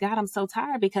morning, but God, I'm so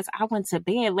tired because I went to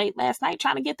bed late last night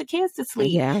trying to get the kids to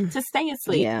sleep, to stay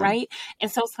asleep. Right.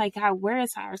 And so it's like, God, where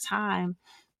is our time?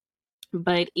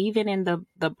 But even in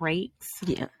the breaks,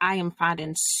 I am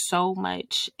finding so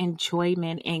much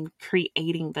enjoyment in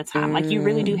creating the time. Like you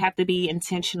really do have to be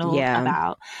intentional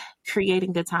about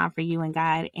creating the time for you and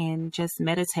God, and just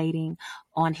meditating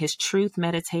on his truth,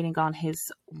 meditating on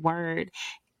his word.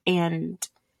 And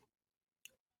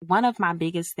one of my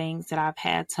biggest things that I've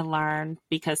had to learn,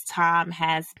 because time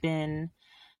has been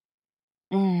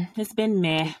it's been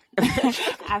meh.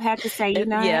 I've had to say,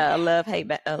 a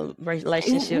love-hate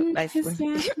relationship,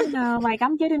 basically. Like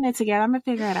I'm getting it together. I'm gonna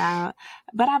figure it out.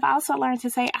 But I've also learned to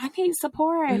say, I need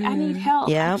support. I need help.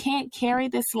 I can't carry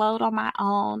this load on my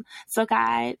own. So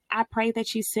God, I pray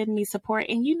that you send me support.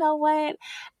 And you know what?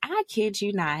 I kid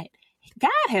you not.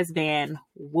 God has been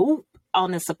whoop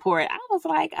on the support. I was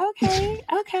like,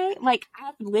 okay. Like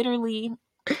I've literally,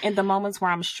 in the moments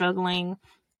where I'm struggling,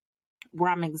 where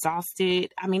I'm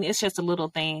exhausted. I mean, it's just the little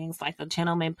things, like a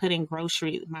gentleman putting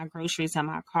my groceries in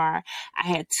my car. I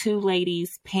had 2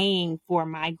 ladies paying for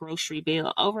my grocery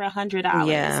bill, over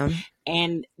 $100.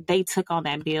 And they took on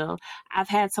that bill. I've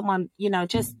had someone,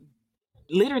 just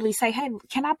literally say, hey,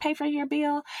 can I pay for your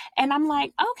bill? And I'm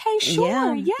like, okay,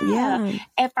 sure. Yeah.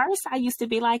 At first I used to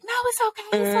be like, no, it's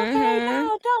okay. It's okay.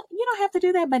 No, you don't have to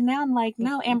do that. But now I'm like,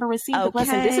 no, Amber, receive the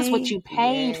blessing. This is what you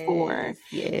paid for.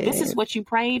 This is what you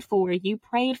prayed for. You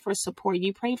prayed for support.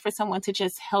 You prayed for someone to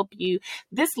just help you.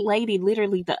 This lady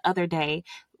literally the other day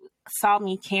saw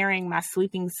me carrying my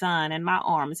sleeping son in my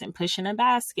arms and pushing a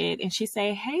basket. And she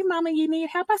said, hey, mama, you need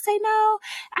help? I say, no,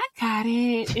 I got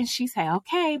it. And she said,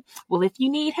 okay, well, if you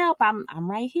need help, I'm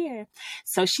right here.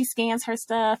 So she scans her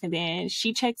stuff and then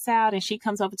she checks out and she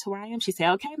comes over to where I am. She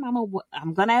said, okay, mama,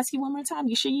 I'm going to ask you one more time.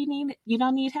 You sure you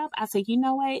don't need help? I said, you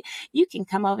know what? You can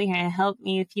come over here and help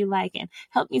me if you like and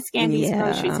help me scan these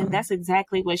groceries. And that's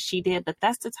exactly what she did. But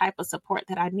that's the type of support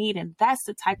that I need. And that's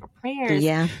the type of prayers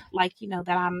like,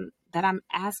 that I'm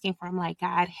asking for. I'm like,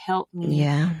 God, help me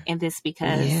in this,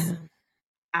 because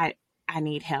I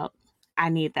need help. I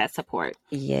need that support.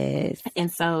 Yes.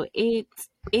 And so it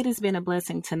has been a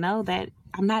blessing to know that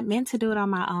I'm not meant to do it on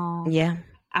my own. Yeah.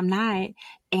 I'm not.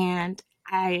 And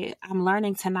I'm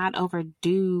learning to not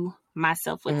overdo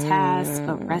myself with tasks,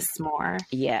 but rest more.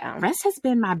 Yeah. Rest has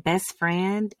been my best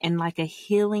friend and like a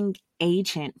healing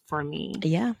agent for me.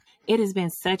 Yeah. It has been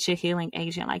such a healing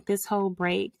agent. Like this whole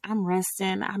break, I'm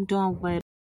resting, I'm doing what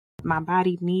my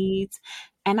body needs,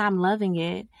 and I'm loving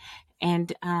it.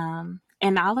 And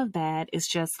all of that is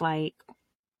just like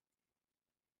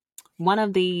one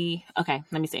of the, okay,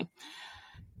 let me see.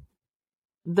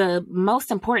 The most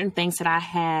important things that I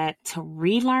had to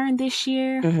relearn this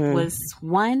year was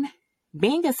one,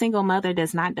 being a single mother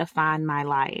does not define my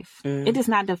life. It does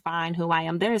not define who I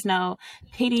am. There's no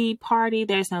pity party.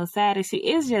 There's no sadness.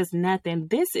 It's just nothing.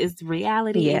 This is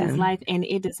reality. Yeah. It is life, and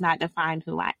it does not define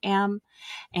who I am.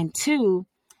 And two,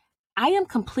 I am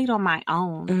complete on my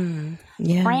own.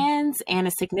 Yeah. Friends and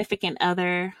a significant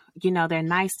other, you know, they're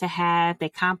nice to have. They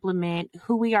complement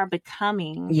who we are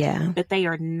becoming. Yeah. But they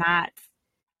are not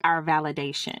our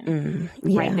validation,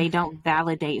 Yeah. right? They don't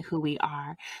validate who we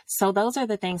are. So those are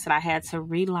the things that I had to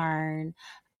relearn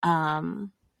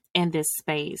in this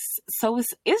space. So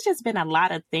it's just been a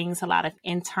lot of things, a lot of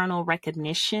internal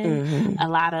recognition, a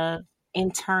lot of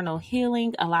internal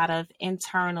healing, a lot of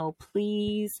internal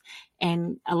pleas,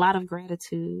 and a lot of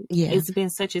gratitude. Yeah. It's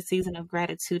been such a season of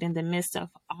gratitude in the midst of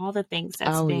all the things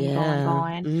that's been going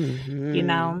on, you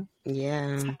know?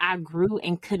 Yeah. I grew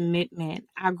in commitment.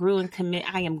 I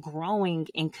am growing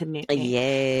in commitment.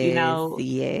 Yes. You know,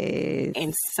 yes.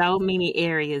 in so many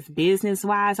areas, business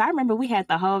wise. I remember we had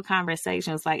the whole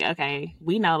conversation. It's like, okay,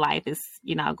 we know life is,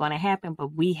 you know, going to happen,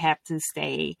 but we have to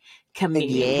stay committed.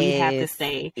 Yes. We have to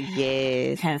stay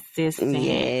consistent.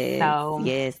 Yes. So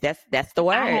yes, that's the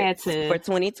word I had to, for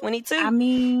 2022. I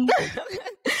mean,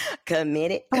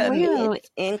 committed, real,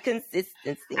 and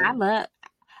consistency.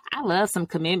 I love some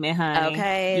commitment, honey.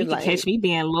 Okay, you can catch me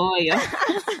being loyal.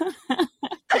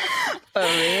 For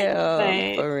real,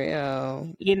 but, for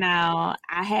real. You know,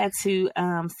 I had to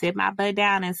sit my butt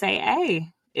down and say,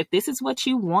 hey, if this is what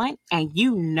you want and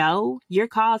you know you're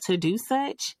called to do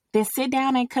such, then sit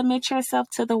down and commit yourself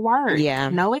to the work. Yeah.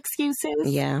 No excuses.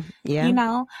 Yeah. Yeah. You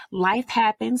know, life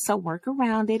happens, so work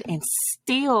around it and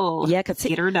still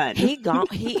get her done. He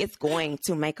is going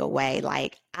to make a way.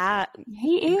 Like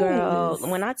he is. Girl,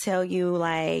 when I tell you,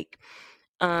 like,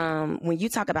 when you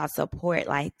talk about support,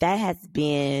 like that has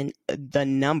been the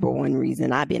number one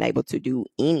reason I've been able to do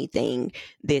anything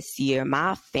this year.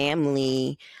 My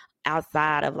family,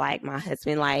 outside of like my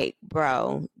husband, like,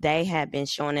 bro, they have been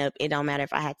showing up. It don't matter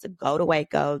if I had to go to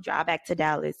Waco, drive back to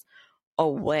Dallas,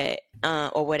 or what,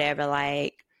 or whatever.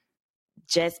 Like,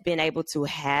 just being able to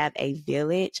have a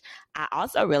village. I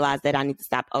also realized that I need to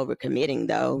stop overcommitting,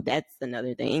 though. That's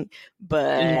another thing.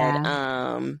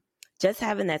 But just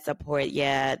having that support,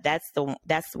 yeah, that's the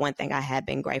one thing I have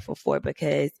been grateful for,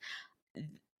 because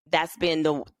that's been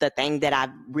the thing that I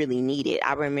really needed.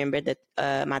 I remember that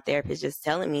my therapist just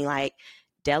telling me, like,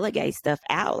 delegate stuff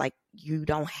out. Like, you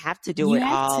don't have to do it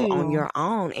all on your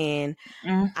own. And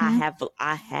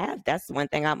I have, that's one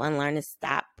thing I'm unlearning,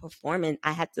 stop performing.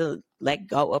 I had to let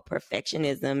go of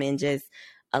perfectionism and just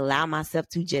allow myself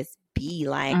to just be.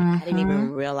 Like, I didn't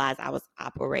even realize I was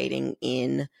operating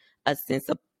in a sense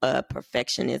of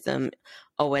perfectionism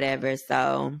or whatever.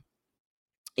 So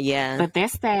yeah. But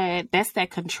that's that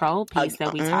control piece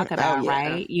that we talk about,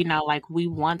 right? You know, like, we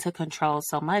want to control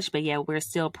so much, but yet we're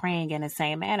still praying in the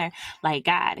same manner. Like,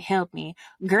 God, help me.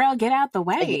 Girl, get out the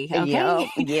way. Okay.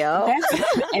 Yeah.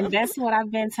 And that's what I've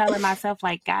been telling myself.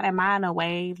 Like, God, am I in a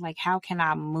way? Like, how can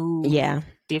I move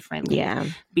differently? Yeah.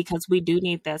 Because we do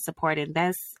need that support. And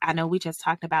I know we just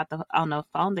talked about on the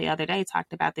phone the other day,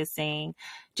 talked about this saying,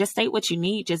 just state what you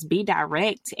need. Just be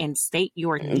direct and state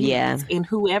your needs. Yeah. And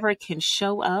whoever can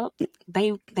show up,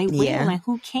 they will. And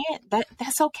who can't,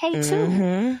 that's okay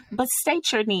too. But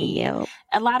state your need. Yep.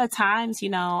 A lot of times, you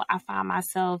know, I find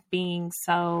myself being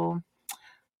so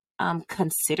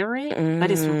considerate,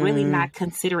 but it's really not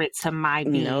considerate to my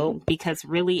being, because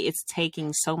really it's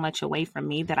taking so much away from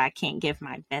me that I can't give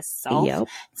my best self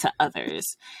to others.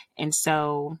 And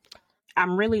so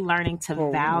I'm really learning to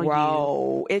value.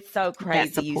 Bro, it's so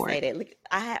crazy you say that. Like,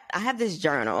 I have this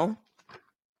journal.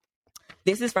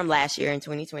 This is from last year in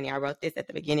 2020. I wrote this at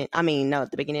the beginning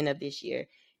of this year.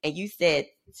 And you said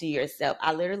to yourself,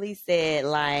 I literally said,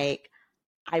 like,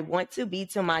 I want to be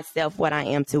to myself what I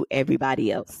am to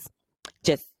everybody else.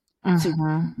 Just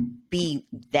to be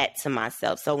that to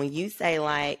myself. So when you say,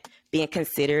 like, being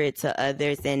considerate to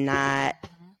others and not,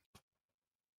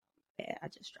 I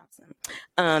just dropped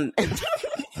some.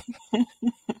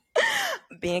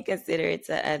 Being considerate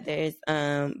to others,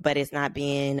 but it's not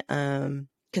being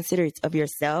considerate of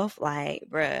yourself. Like,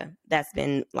 bruh, that's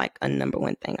been like a number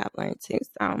one thing I've learned too.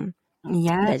 So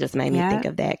that just made me think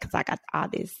of that, because I got all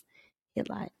this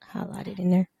highlighted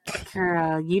in there.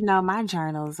 Girl, you know my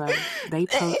journals are they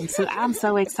potent too. I'm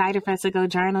so excited for us to go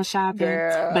journal shopping.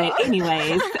 Girl. But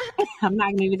anyways, I'm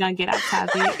not even gonna get off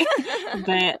topic.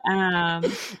 But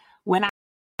when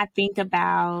I think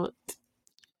about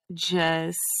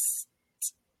just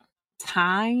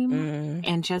time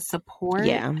and just support,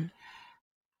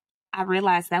 I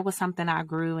realized that was something I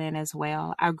grew in as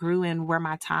well. I grew in where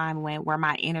my time went, where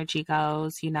my energy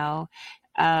goes, you know.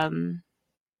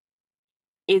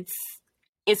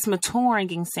 It's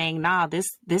maturing and saying, nah, this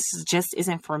just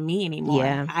isn't for me anymore.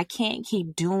 Yeah. I can't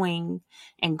keep doing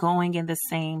and going in the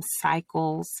same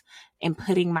cycles and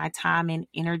putting my time and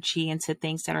energy into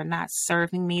things that are not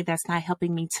serving me, that's not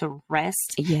helping me to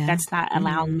rest, that's not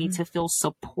allowing me to feel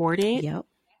supported. Yep.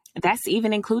 That's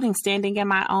even including standing in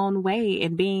my own way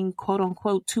and being quote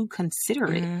unquote too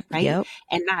considerate, right? Yep.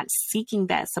 And not seeking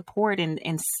that support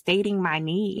and stating my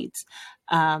needs.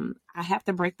 I have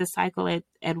to break the cycle at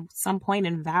some point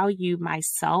and value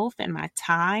myself and my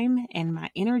time and my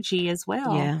energy as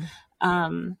well. Yeah.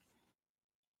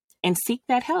 And seek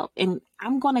that help. And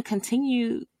I'm going to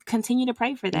continue to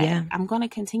pray for that. Yeah. I'm going to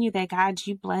continue that, God,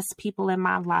 you bless people in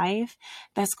my life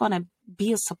that's going to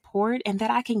be a support and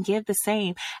that I can give the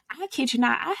same. I kid you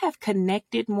not, I have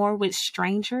connected more with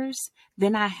strangers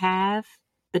than I have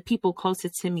the people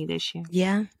closest to me this year.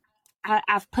 Yeah.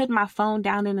 I've put my phone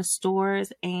down in the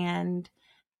stores and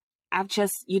I've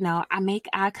just, I make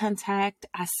eye contact,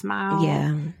 I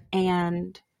smile,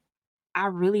 and I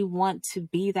really want to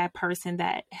be that person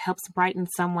that helps brighten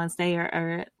someone's day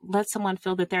or let someone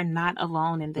feel that they're not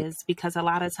alone in this, because a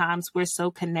lot of times we're so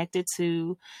connected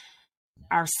to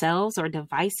ourselves or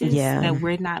devices that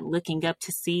we're not looking up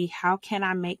to see how can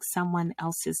I make someone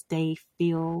else's day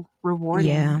feel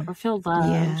rewarding or feel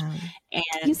loved. And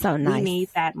you're so nice. We need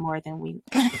that more than we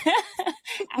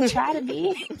I try to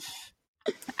be.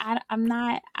 I'm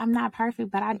not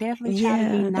perfect, but I definitely try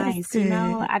to be nice.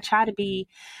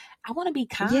 I want to be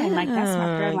kind. Like, that's my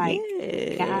prayer. Like,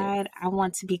 God, I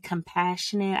want to be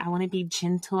compassionate. I want to be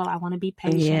gentle. I want to be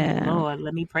patient. Lord,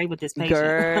 let me pray with this patient.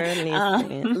 Girl,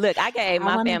 look, I gave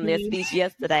my family a speech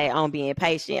yesterday on being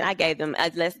patient. I gave them,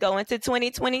 let's go into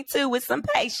 2022 with some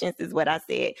patience, is what I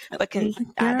said. But I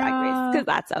digress, because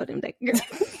I told them that.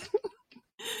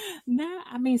 No,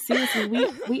 I mean, seriously,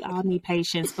 we all need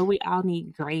patience, but we all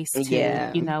need grace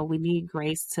too. We need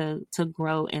grace to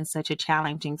grow in such a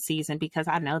challenging season, because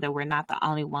I know that we're not the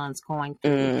only ones going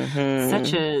through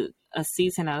such a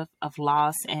season of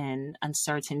loss and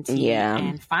uncertainty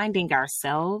and finding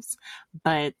ourselves.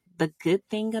 But the good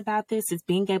thing about this is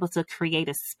being able to create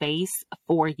a space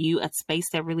for you, a space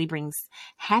that really brings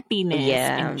happiness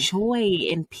and joy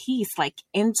and peace, like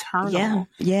internal.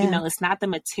 It's not the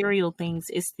material things,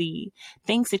 it's the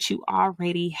things that you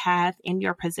already have in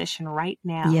your possession right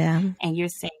now. And you're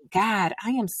saying, God,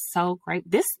 I am so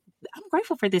grateful. I'm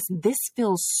grateful for this. This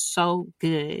feels so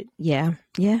good.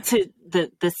 To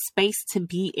the space to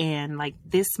be in, like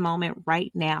this moment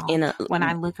right now. When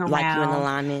I look around, like you're in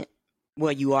alignment.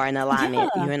 Well, you are in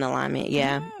alignment. You're in alignment.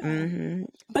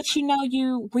 But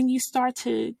when you start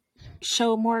to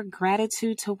show more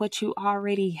gratitude to what you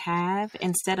already have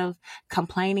instead of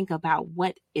complaining about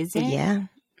what isn't,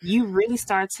 you really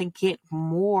start to get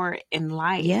more in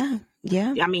life. I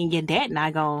mean, your dad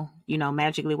not gonna,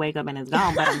 magically wake up and it's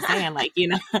gone. But I'm saying, like, you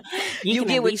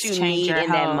get what you need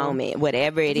in that moment,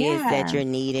 whatever it is that you're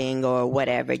needing or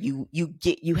whatever you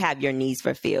have your needs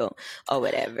fulfilled or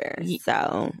whatever.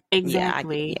 So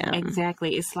exactly.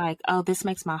 It's like, oh, this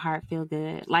makes my heart feel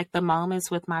good. Like the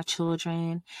moments with my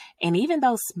children, and even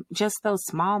those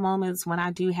small moments when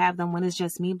I do have them, when it's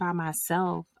just me by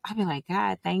myself, I'll be like,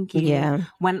 God, thank you.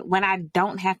 When I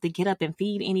don't have to get up and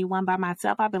feed anyone by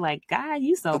myself, I'll be like, God,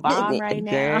 you so bomb right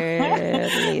now.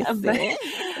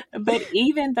 but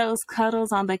even those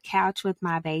cuddles on the couch with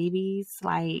my babies,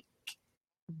 like,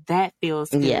 that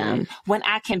feels good. When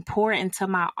I can pour into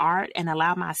my art and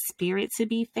allow my spirit to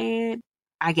be fed,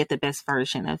 I get the best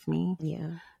version of me.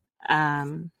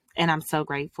 And I'm so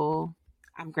grateful.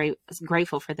 I'm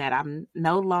grateful for that. I'm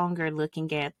no longer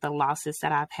looking at the losses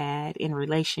that I've had in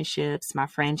relationships, my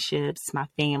friendships, my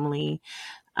family.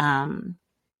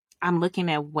 I'm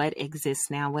looking at what exists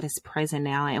now, what is present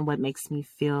now, and what makes me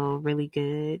feel really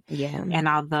good. And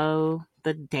although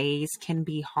the days can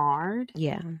be hard,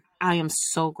 I am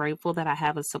so grateful that I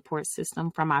have a support system,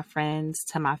 from my friends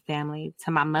to my family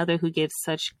to my mother, who gives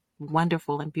such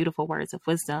wonderful and beautiful words of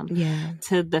wisdom,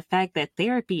 to the fact that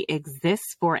therapy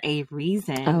exists for a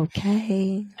reason.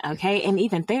 Okay. And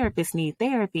even therapists need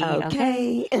therapy.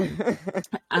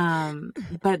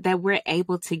 But that we're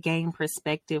able to gain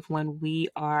perspective when we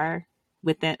are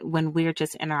within when we're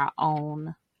just in our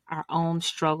own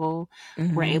struggle,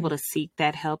 we're able to seek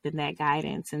that help and that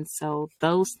guidance. And so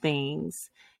those things,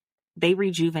 they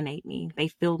rejuvenate me. They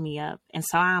fill me up. And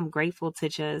so I'm grateful to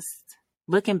just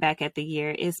looking back at the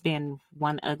year, it's been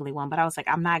one ugly one, but I was like,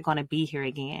 I'm not going to be here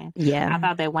again. Yeah. I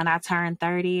thought that when I turned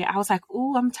 30, I was like,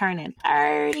 ooh, I'm turning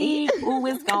 30. Ooh,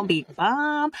 it's going to be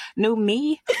bomb. New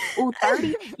me. Ooh,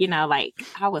 30. You know, like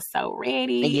I was so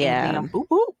ready. Yeah. And then boop,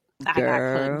 boop. I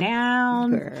got put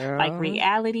down, like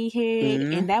reality hit,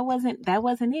 and that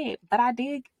wasn't it. But I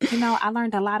did, you know, I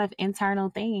learned a lot of internal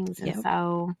things, and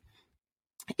so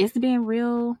it's been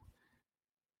real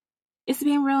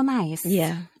nice.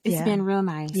 Yeah, it's been real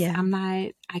nice. Yeah,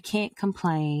 I can't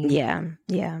complain. Yeah.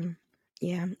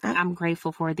 I'm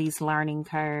grateful for these learning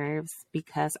curves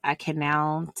because I can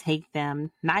now take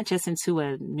them not just into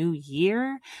a new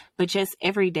year, but just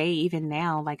every day, even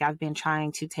now. Like I've been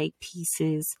trying to take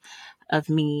pieces of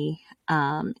me,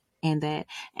 and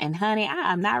honey,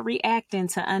 I'm not reacting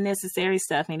to unnecessary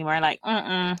stuff anymore. Like,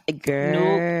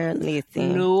 girl,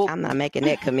 listen, I'm not making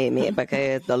that commitment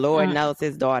because the Lord knows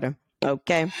his daughter.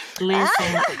 Okay.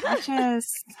 Listen,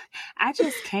 I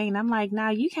just can't. I'm like, no,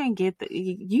 you can't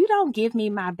you don't give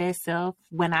me my best self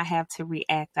when I have to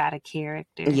react out of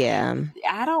character. Yeah.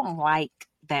 I don't like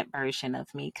that version of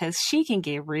me because she can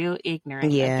get real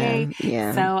ignorant. Yeah. Okay.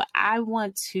 Yeah. So I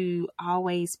want to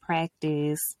always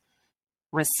practice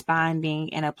responding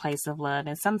in a place of love.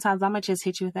 And sometimes I'm going to just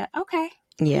hit you with that. Okay.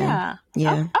 Yeah.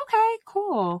 Oh, okay,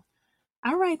 cool.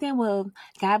 All right, then. Well,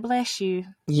 God bless you.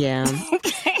 Yeah.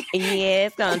 Yeah,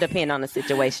 it's going to depend on the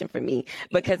situation for me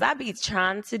because I be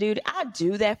trying to I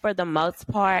do that for the most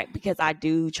part because I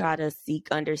do try to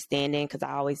seek understanding because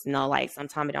I always know like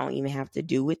sometimes it don't even have to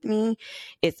do with me.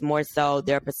 It's more so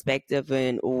their perspective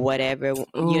and whatever,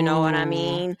 you know what I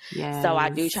mean? Yes. So I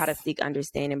do try to seek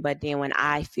understanding, but then when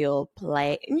I feel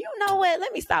played, you know what?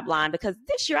 Let me stop lying because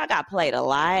this year I got played a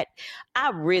lot. I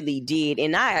really did.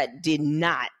 And I did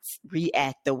not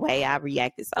react the way I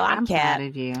reacted. So I'm proud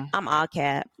of you. I'm all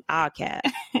cap,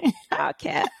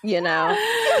 you know.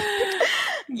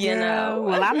 You know.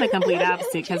 Well, I'm the complete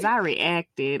opposite because I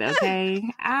reacted, okay?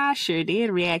 I sure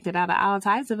did reacted out of all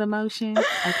types of emotion,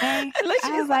 okay?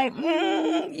 I was like,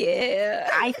 yeah.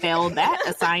 I failed that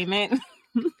assignment.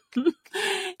 You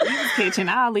was catching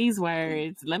all these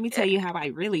words. Let me tell you how I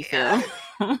really feel.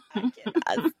 I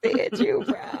stand you,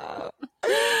 bro.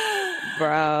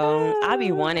 I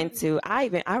be wanting to.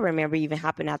 I remember even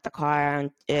hopping out the car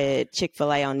at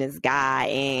Chick-fil-A on this guy,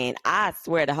 and I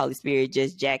swear the Holy Spirit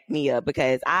just jacked me up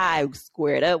because I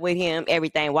squared up with him.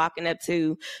 Everything walking up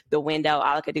to the window,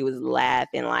 all I could do was laugh,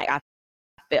 and like I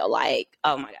felt like,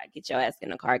 oh my God, get your ass in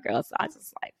the car, girl. So I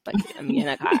just like, fuck it, I'm in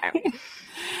the car.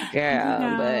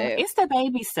 Girl, but it's the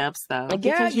baby steps though.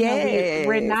 Because you know,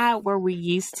 we're not where we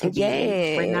used to be.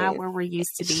 We're not where we're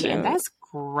used to be. And that's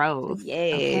growth.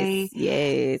 Yes.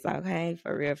 Okay.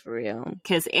 For real.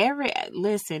 Because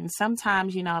listen,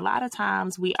 sometimes, you know, a lot of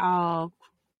times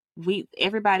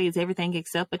everybody is everything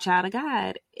except a child of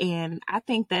God. And I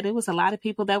think that it was a lot of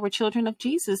people that were children of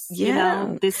Jesus, you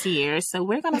know, this year. So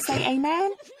we're going to say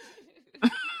amen.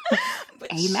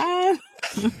 Amen.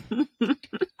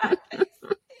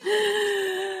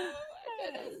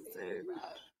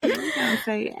 We're going to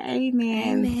say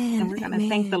amen. And we're going to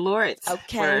thank the Lord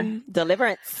for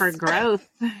deliverance, for growth.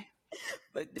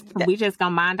 We just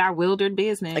gonna mind our wildered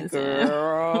business.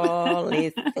 Girl,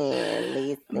 listen.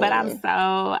 But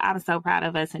I'm so proud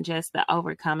of us and just the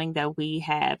overcoming that we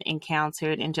have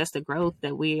encountered and just the growth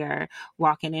that we are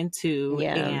walking into.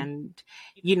 Yeah. And,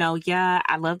 you know,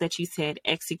 I love that you said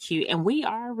execute. And we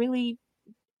are really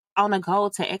on a goal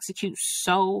to execute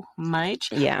so much.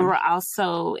 Yeah.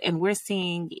 We're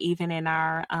seeing even in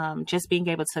our just being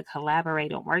able to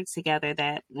collaborate and work together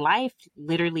that life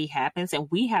literally happens and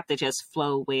we have to just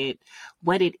flow with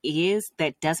what it is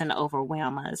that doesn't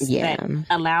overwhelm us, that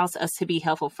allows us to be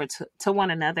helpful to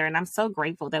one another. And I'm so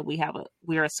grateful that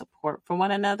we're a support for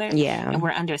one another. Yeah. And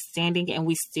we're understanding and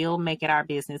we still make it our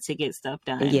business to get stuff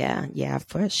done. Yeah,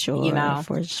 for sure. You know,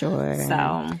 for sure.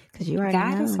 So because you already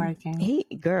God know. is working. He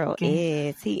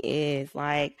is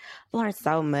like learned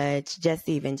so much just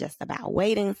about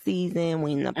waiting season,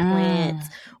 when the plants,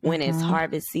 when it's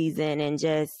harvest season, and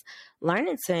just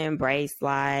learning to embrace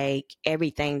like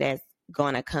everything that's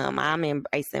gonna come. I'm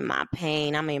embracing my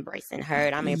pain, I'm embracing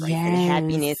hurt, I'm embracing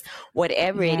happiness,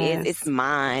 whatever it is, it's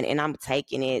mine and I'm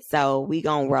taking it. So we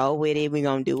gonna roll with it, we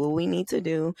gonna do what we need to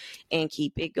do and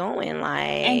keep it going, and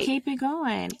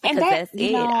that's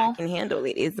it. I can handle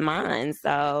it, it's mine.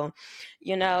 So,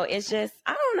 you know, it's just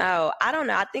I don't know,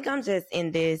 I think I'm just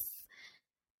in this,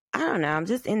 I don't know. I'm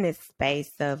just in this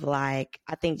space of like,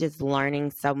 I think just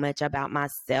learning so much about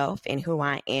myself and who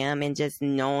I am, and just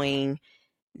knowing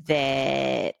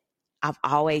that I've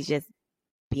always just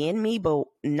been me, but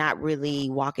not really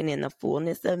walking in the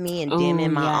fullness of me, and Oh,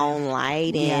 dimming my yeah. own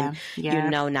light, and, Yeah.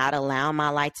 not allowing my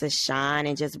light to shine,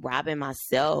 and just robbing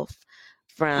myself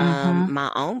from Mm-hmm.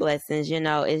 my own blessings.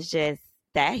 It's just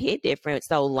that hit different.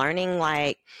 So learning,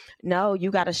 like, no,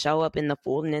 you got to show up in the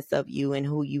fullness of you and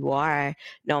who you are,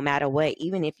 no matter what.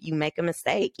 Even if you make a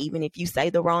mistake, even if you say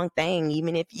the wrong thing,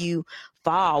 even if you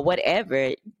fall,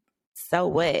 whatever. So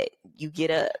what? You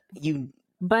get up, you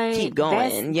But keep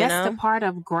going, that's the part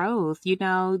of growth,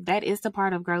 that is the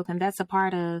part of growth, and that's a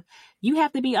part of, you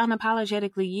have to be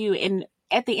unapologetically you. And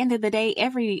at the end of the day,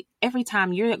 every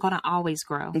time, you're gonna always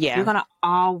grow. Yeah. You're gonna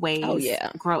always Oh, yeah.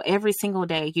 grow every single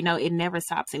day. It never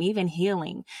stops. And even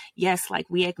healing, yes, like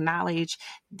we acknowledge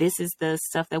this is the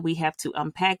stuff that we have to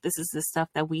unpack. This is the stuff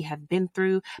that we have been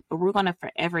through, but we're gonna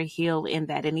forever heal in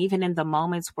that. And even in the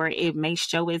moments where it may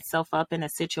show itself up in a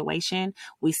situation,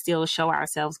 we still show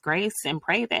ourselves grace and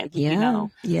pray that,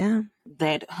 Yeah.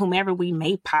 that whomever we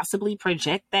may possibly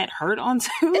project that hurt onto,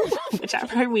 which I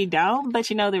pray we don't, but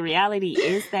the reality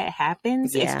is that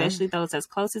happens, especially those that's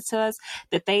closest to us,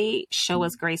 that they show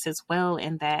us grace as well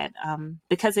in that,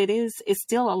 because it's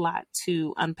still a lot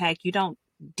to unpack. You don't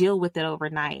deal with it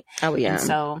overnight. Oh, yeah. And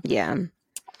so yeah.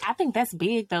 I think that's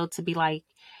big, though, to be like,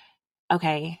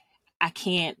 okay, I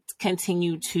can't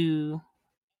continue to,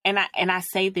 and I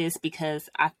say this because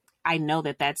I know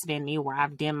that that's been me, where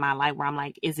I've dimmed my light, where I'm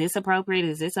like, is this appropriate?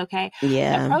 Is this okay?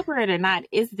 Yeah. Appropriate or not,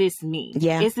 is this me?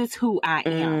 Yeah. Is this who I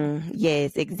am?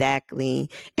 Yes,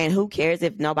 exactly. And who cares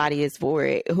if nobody is for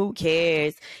it? Who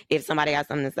cares if somebody got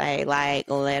something to say? Like,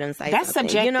 let them say That's something.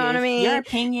 subjective. You know what I mean? Your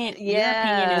opinion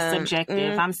is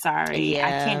subjective. I'm sorry. Yeah.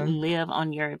 I can't live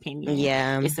on your opinion.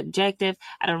 Yeah. It's subjective.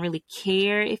 I don't really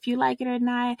care if you like it or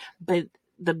not. But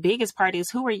the biggest part is,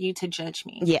 who are you to judge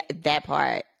me? Yeah, that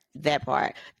part.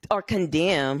 Or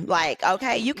condemn, like,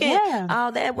 okay, you can,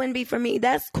 oh, that wouldn't be for me,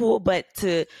 that's cool, but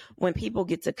when people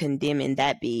get to condemning,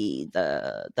 that be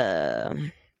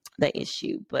the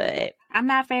issue. But I'm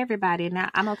not for everybody, and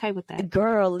I'm okay with that.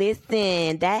 Girl,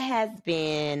 listen, that has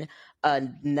been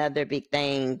another big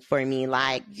thing for me.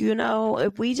 Like,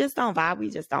 if we just don't vibe, we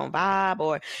just don't vibe,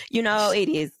 or it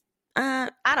is, I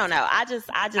don't know, I just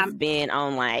been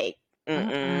on like,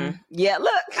 yeah,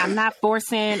 look, I'm not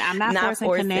forcing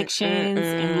connections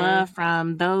and love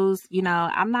from those,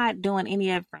 I'm not doing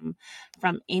any of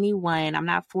from anyone. I'm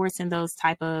not forcing those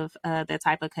that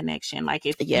type of connection. Like,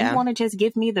 if you want to just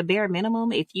give me the bare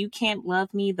minimum, if you can't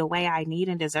love me the way I need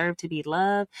and deserve to be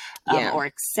loved, or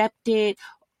accept it,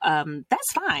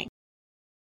 that's fine.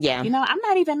 Yeah. I'm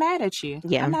not even mad at you.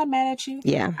 Yeah. I'm not mad at you.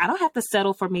 Yeah. I don't have to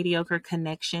settle for mediocre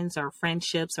connections or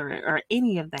friendships or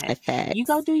any of that. Facts. You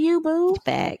go do you, boo.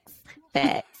 Facts.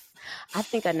 I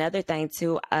think another thing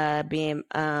too, being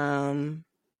that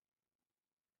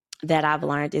I've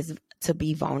learned is to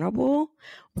be vulnerable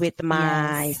with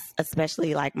my,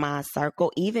 especially like my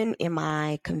circle, even in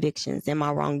my convictions and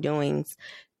my wrongdoings,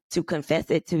 to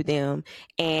confess it to them.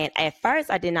 And at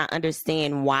first I did not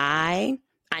understand why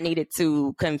I needed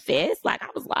to confess. Like, I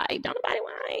was like, don't nobody,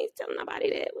 why I ain't telling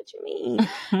nobody that, what you mean?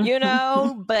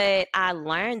 But I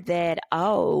learned that,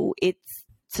 it's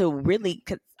to really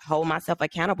hold myself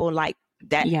accountable. Like,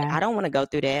 that I don't want to go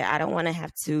through that. I don't want to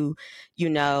have to,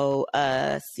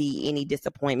 see any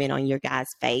disappointment on your guys'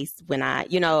 face when I,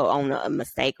 on a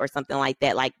mistake or something like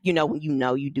that. Like, when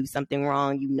you do something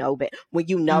wrong, but when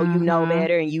you know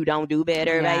better and you don't do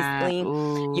better, basically,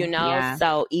 Ooh,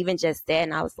 So even just that,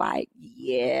 and I was like,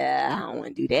 I don't want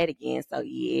to do that again. So I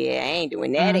ain't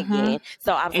doing that again.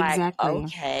 So I was like,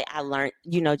 okay, I learned,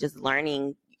 just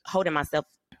learning, holding myself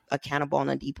accountable on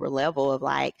a deeper level of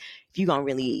like, if you're going to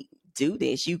really do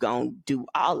this, you gonna do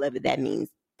all of it. That means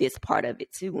this part of it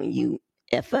too when you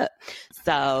F up.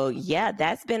 So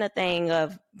that's been a thing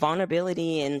of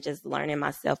vulnerability and just learning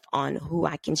myself on who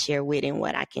I can share with and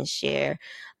what I can share,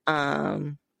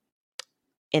 and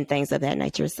things of that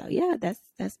nature. So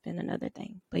that's been another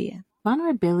thing. But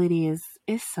vulnerability is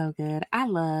so good. I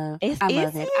love it.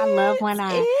 I love when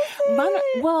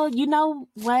well, you know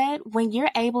what? When you're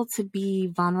able to be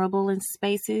vulnerable in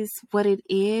spaces, what it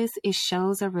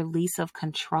shows a release of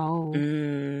control.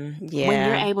 When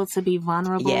you're able to be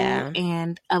vulnerable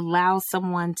and allow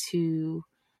someone to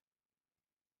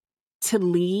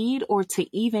lead, or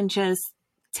to even just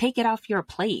take it off your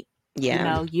plate.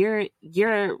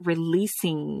 You're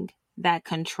releasing that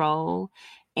control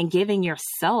and giving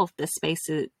yourself the space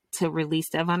to release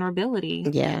that vulnerability.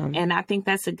 Yeah. And I think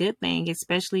that's a good thing,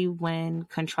 especially when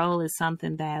control is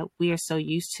something that we are so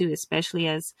used to, especially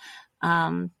as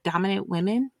dominant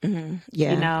women. Mm-hmm.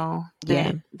 Yeah. You know,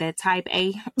 that type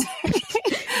A.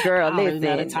 Girl, I don't really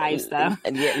know the types, though.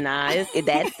 Yeah, nah,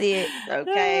 that's it.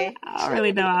 Okay. I don't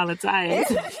really know all the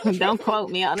types. Don't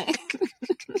quote me on it.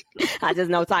 I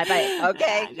just know type A.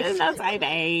 Okay. I just know type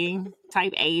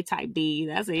A, type D.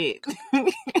 That's it.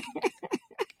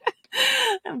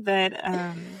 But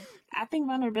I think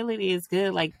vulnerability is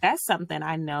good. Like, that's something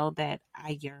I know that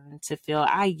I yearn to feel.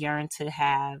 I yearn to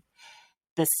have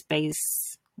the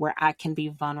space where I can be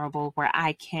vulnerable, where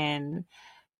I can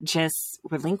just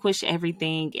relinquish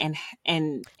everything and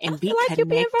I be feel like you're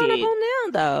being connected. vulnerable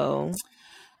now, though.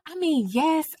 I mean,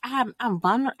 yes, I'm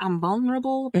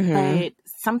vulnerable, but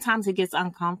sometimes it gets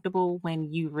uncomfortable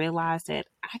when you realize that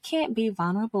I can't be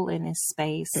vulnerable in this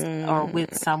space or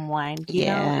with someone. You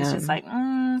know, it's just like,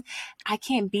 I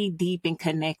can't be deep and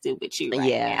connected with you right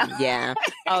now. Yeah.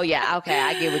 Oh, yeah. Okay,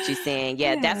 I get what you're saying.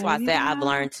 Yeah, that's why I said I've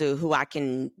learned to who I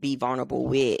can be vulnerable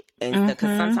with, and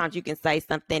because sometimes you can say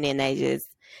something and they just,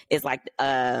 it's like,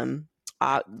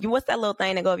 what's that little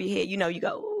thing that go over your head? You know, you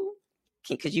go, ooh,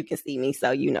 because you can see me,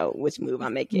 so you know which move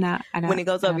I'm making. No, I don't, when it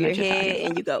goes over your head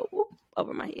and you go, ooh,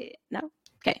 over my head. No,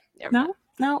 okay, no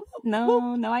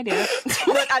idea.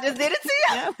 Look, I just did it to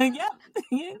you.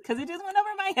 Yeah, because it just went over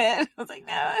my head. I was like,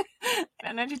 no, I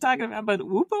don't know what you're talking about, but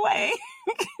whoop away.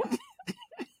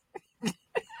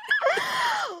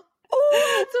 Oh,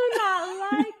 I do not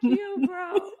like you,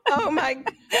 bro. Oh my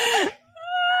God.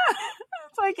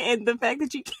 It's like, and the fact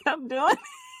that you kept doing it.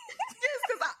 Just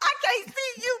because I can't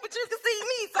see you, but you can see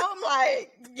me. So I'm like,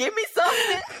 give me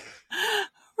something.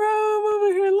 Bro, I'm over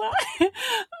here lying.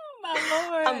 Oh, my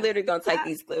Lord. I'm literally going to take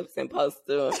these clips and post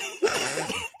them. She's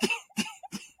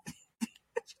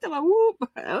like, whoop.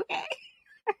 Okay.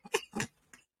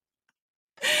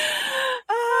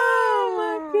 Oh,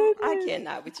 my goodness. I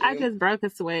cannot with you. I just broke a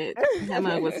sweat. That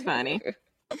mug was funny.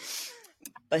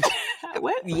 But,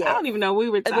 what? Yes. I don't even know we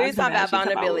were talking about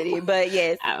vulnerability, but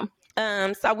yes.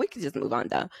 So we could just move on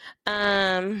though.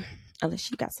 Unless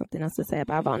you got something else to say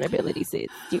about vulnerability, sis.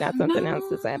 You got something else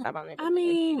to say about vulnerability? I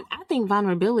mean, I think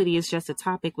vulnerability is just a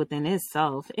topic within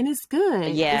itself, and it's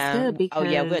good. Yeah. It's good because... Oh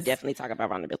yeah, we'll definitely talk about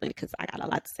vulnerability because I got a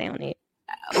lot to say on it.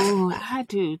 Oh, I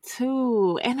do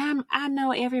too. And I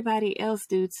know everybody else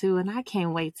do too. And I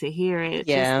can't wait to hear it.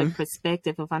 Yeah. Just the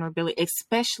perspective of vulnerability,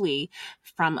 especially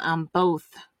from both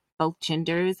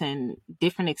genders and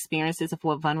different experiences of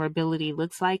what vulnerability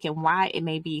looks like and why it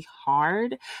may be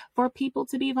hard for people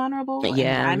to be vulnerable.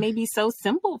 Yeah. And why it may be so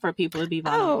simple for people to be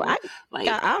vulnerable. Oh, I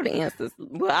got all the answers.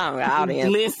 Well, I don't got all the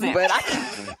answers. Listen. But I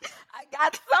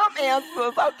got some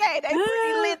answers. Okay, they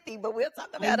pretty lengthy, but we'll talk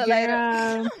about it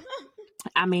later.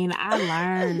 I mean, I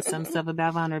learned some stuff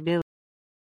about vulnerability.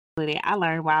 I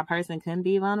learned why a person couldn't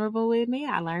be vulnerable with me.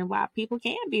 I learned why people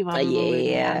can be vulnerable with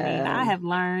me. I mean, I have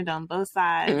learned on both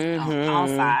sides, on all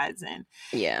sides. And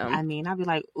I mean, I'd be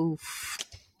like, oof.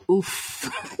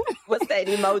 What's that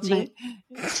emoji?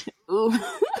 Oof.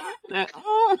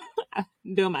 I'm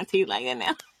doing my teeth like that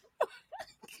now.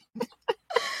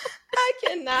 I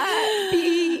cannot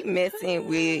be messing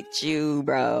with you,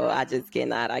 bro. I just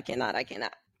cannot. I cannot.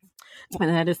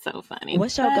 That is so funny.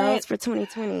 What's your goals for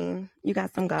 2020? You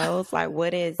got some goals? Like,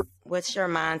 what's your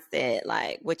mindset?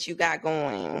 Like, what you got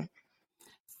going?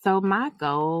 So my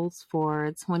goals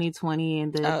for 2020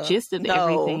 and the gist of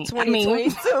everything.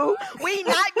 2022. We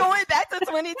not going back to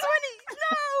 2020. No,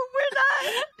 we're not.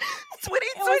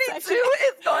 2022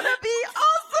 is going to be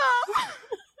awesome.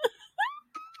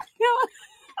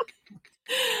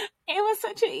 It was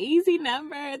such an easy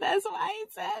number. That's why he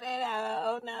said it.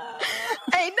 Oh, no.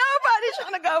 Ain't nobody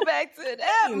trying to go back to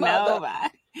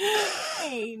that.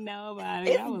 Ain't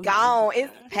nobody. It's gone.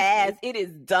 It's past. It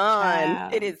is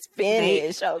done. It is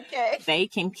finished. Okay. They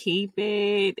can keep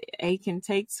it. They can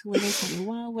take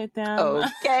 2021 with them.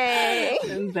 Okay.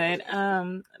 But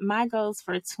my goals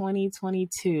for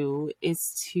 2022 is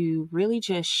to really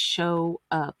just show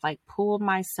up, like pull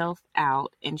myself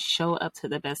out and show up to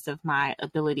the best of my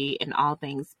ability in all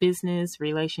things business,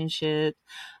 relationship,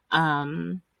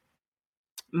 my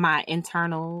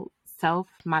internal self,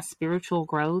 my spiritual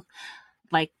growth,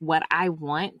 like what I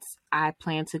want, I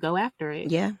plan to go after it.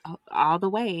 Yeah. All the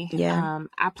way. Yeah.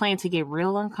 I plan to get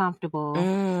real uncomfortable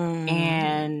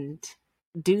and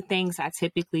do things I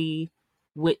typically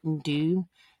wouldn't do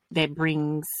that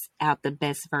brings out the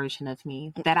best version of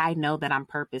me that I know that I'm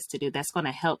purposed to do. That's going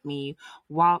to help me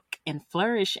walk and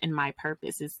flourish in my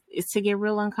purpose is to get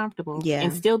real uncomfortable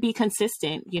and still be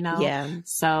consistent, you know? Yeah.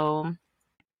 So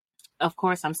of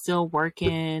course I'm still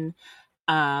working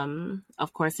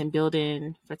of course, in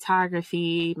building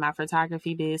photography, my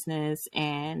photography business.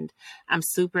 And I'm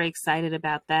super excited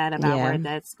about that, about where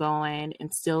that's going,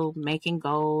 and still making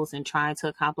goals and trying to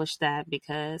accomplish that,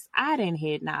 because I didn't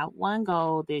hit not one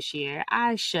goal this year.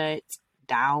 I shut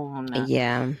down.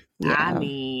 Yeah. I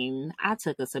mean, I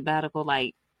took a sabbatical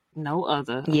like no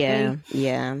other. Okay?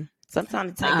 Yeah.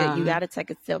 Sometimes you got to take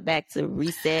a step back to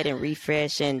reset and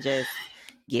refresh and just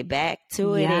get back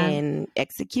to it and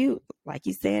execute, like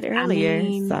you said earlier. I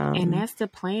mean, and that's the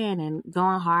plan, and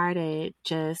going hard at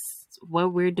just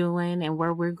what we're doing and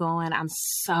where we're going. I'm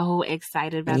so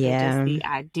excited about just the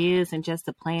ideas and just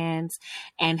the plans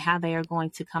and how they are going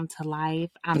to come to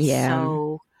life. I'm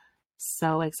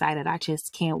so excited. I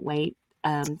just can't wait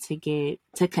to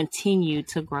continue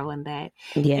to grow in that.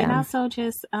 And also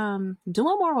just doing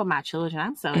more with my children.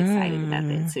 I'm so excited about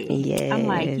that too. I'm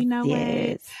like, you know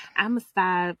what? I'm gonna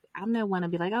stop. I'm not want to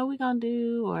be like, oh, we're gonna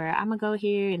do, or I'm gonna go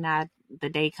here, and the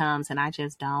day comes and I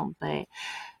just don't. But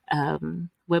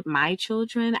with my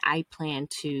children, I plan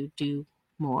to do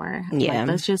more. Like,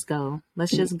 let's just go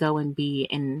and be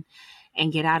and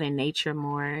get out in nature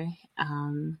more.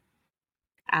 I'm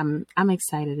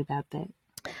excited about that.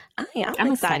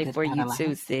 I'm excited for you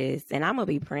too, sis. And I'm going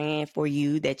to be praying for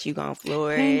you that you're going to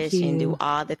flourish and do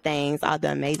all the things, all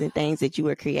the amazing things that you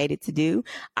were created to do.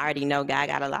 I already know God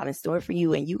got a lot in store for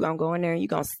you, and you're going to go in there and you're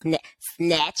going to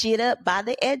snatch it up by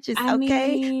the edges,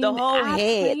 okay? The whole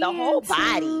head, the whole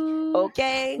body,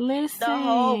 okay? Listen, the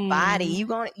whole body. You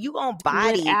going to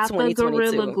body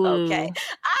 2022, okay?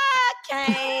 I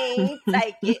can't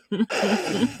take it.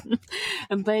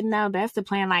 But no, that's the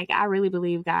plan. Like, I really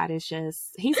believe God is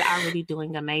he's already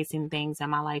doing amazing things in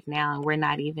my life now, and we're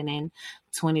not even in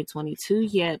 2022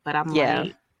 yet, but I'm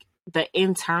like, the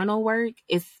internal work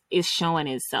is showing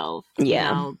itself. You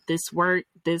know, this work,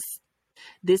 this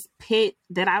pit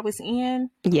that I was in,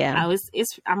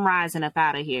 I'm rising up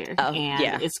out of here,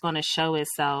 and it's going to show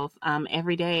itself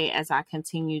every day as I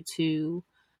continue to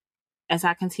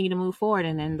move forward.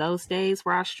 And in those days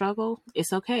where I struggle,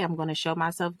 it's okay. I'm going to show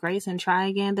myself grace and try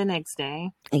again the next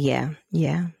day. Yeah.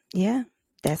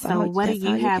 That's so. What do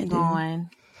you have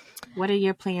going? What are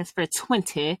your plans for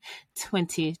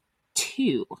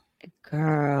 2022?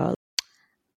 Girl,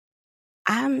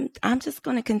 I'm just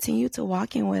going to continue to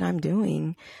walk in what I'm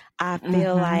doing. I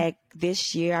feel like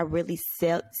this year I really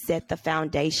set the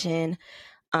foundation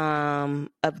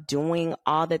of doing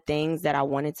all the things that I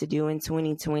wanted to do in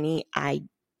 2020. I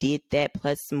did that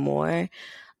plus more.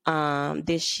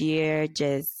 This year,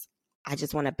 I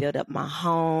just want to build up my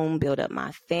home, build up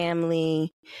my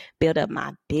family, build up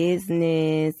my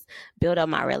business, build up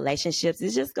my relationships.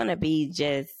 It's just going to be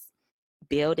just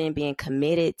building, being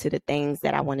committed to the things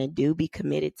that I want to do, be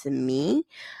committed to me.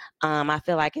 I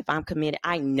feel like if I'm committed,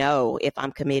 I know if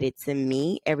I'm committed to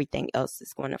me, everything else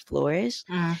is going to flourish.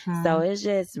 So it's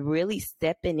just really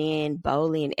stepping in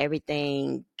boldly in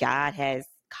everything God has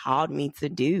called me to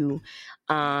do.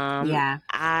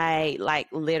 I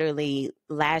literally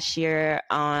last year,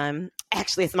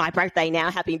 actually it's my birthday now.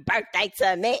 Happy birthday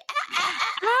to me.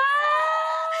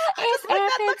 It's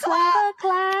after 12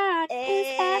 o'clock.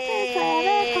 It's after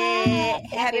 12 o'clock.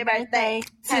 Happy birthday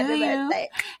to you.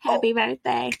 Happy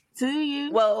birthday to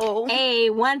you. Whoa. Hey,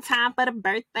 one time for the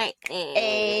birthday.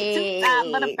 Hey. 2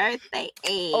 times for the birthday.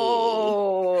 Hey.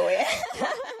 Oh.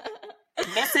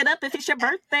 Mess it up if it's your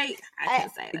birthday. I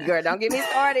can't say that. Girl, don't get me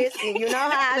started. You know how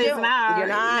I do. You know how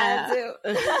I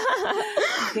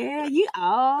do. Girl, you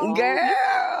all.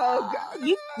 Girl.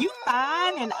 You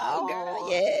fine and all. Girl,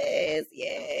 yes.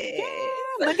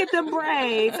 Girl, look at the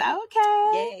braids.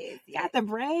 Okay. Yes. Got the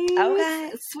braids.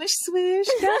 Okay. Swish.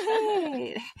 Go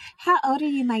ahead. How old are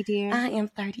you, my dear? I am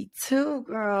 32,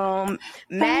 girl.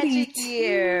 Magic 32.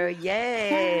 Year.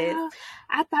 Yes. Girl,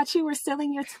 I thought you were still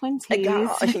in your 20s.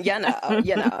 Girl,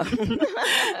 you know.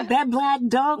 That black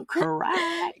don't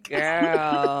crack.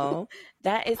 Girl,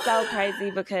 that is so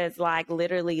crazy because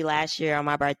literally last year on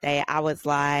my birthday, I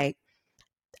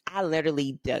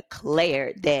literally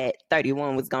declared that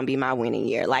 31 was going to be my winning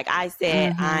year. Like I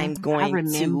said, I'm going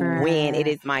to win. It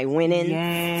is my winning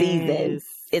season.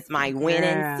 It's my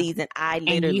winning season. I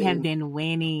literally. And you have been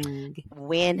winning.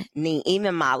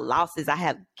 Even my losses, I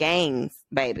have gains,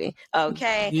 baby.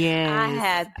 Okay? Yes. I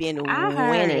have been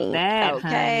winning. That,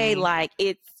 okay? Honey.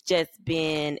 It's just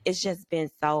been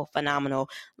so phenomenal.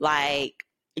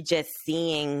 Just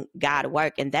seeing God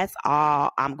work. And that's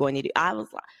all I'm going to do. I was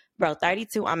like, bro,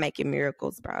 32, I'm making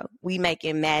miracles, bro. We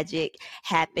making magic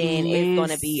happen. It's going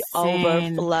to be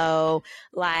overflow.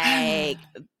 Baby,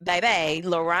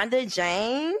 LaRonda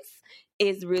James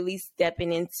is really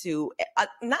stepping into,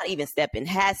 not even stepping,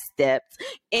 has stepped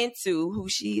into who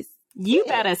she's. You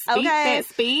better speak that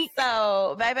speak.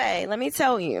 So, baby, let me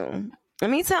tell you. I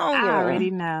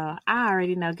already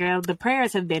know, girl. The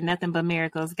prayers have been nothing but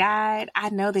miracles. God,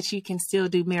 I know that you can still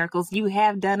do miracles. You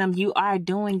have done them. You are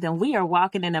doing them. We are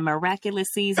walking in a miraculous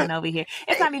season over here.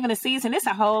 It's not even a season. It's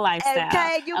a whole lifestyle.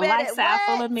 Okay, a lifestyle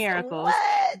full of miracles.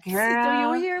 What?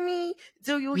 Girl. Do you hear me?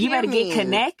 You better get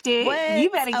connected. What?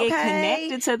 You better get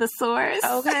connected to the source.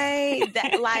 Okay.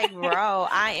 Bro,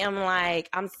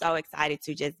 I'm so excited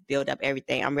to just build up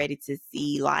everything. I'm ready to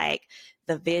see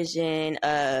the vision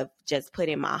of just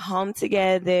putting my home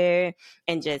together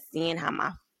and just seeing how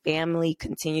my family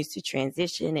continues to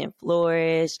transition and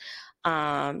flourish.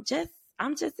 I'm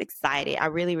just excited. I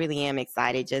really, really am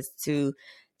excited just to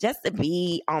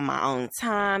be on my own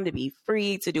time, to be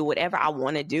free, to do whatever I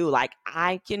want to do.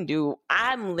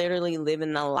 I'm literally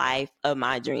living the life of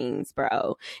my dreams,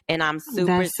 bro. And I'm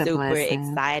super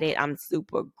excited. I'm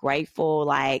super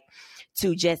grateful,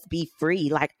 to just be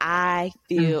free. I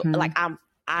feel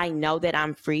I know that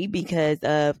I'm free because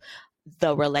of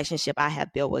the relationship I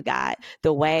have built with God,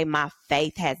 the way my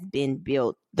faith has been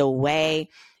built, the way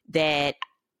that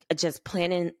just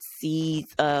planting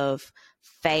seeds of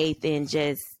faith and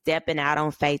just stepping out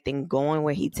on faith and going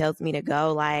where he tells me to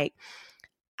go.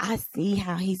 I see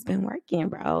how he's been working,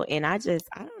 bro. And I don't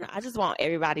know. I just want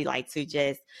everybody to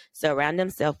just surround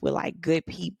themselves with good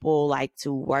people,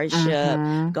 to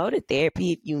worship, go to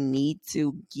therapy if you need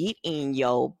to, get in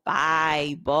your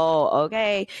Bible.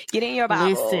 Okay. Get in your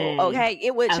Bible. Listen, okay.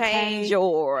 It will change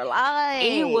your life.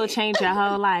 It will change your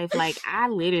whole life. I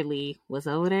literally was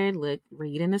over there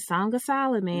reading the Song of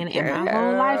Solomon and my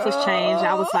whole life was changed.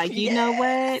 I was like, you know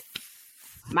what?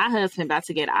 My husband about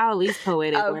to get all these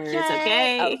poetic words,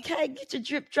 okay? Okay, get your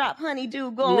drip drop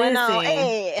honeydew going on.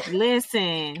 Hey.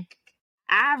 Listen.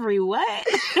 Ivory what?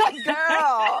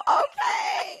 Girl,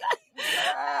 okay.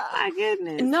 Girl. My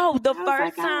goodness. No, the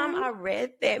first time I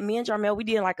read that, me and Jarmel, we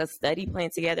did a study plan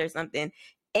together or something.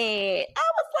 And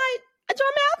I was like,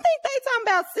 Jarmel, I think they talking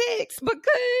about sex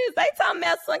because they talking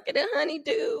about sucking the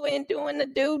honeydew and doing the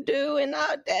doo-doo and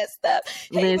all that stuff.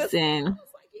 Listen.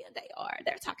 They are.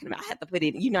 They're talking about, I have to put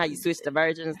it, how you switch the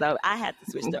versions though. I had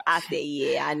to switch I said,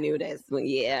 yeah, I knew that's when,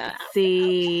 yeah.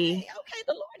 See. Okay,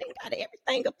 the Lord ain't got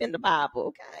everything up in the Bible.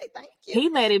 Okay, thank you. He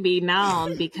let it be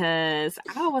known because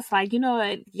I was like, you know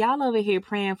what? Y'all over here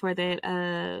praying for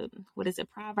that, what is it,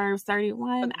 Proverbs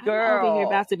 31? Girl. I'm over here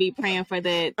about to be praying for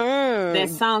that, that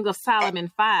Song of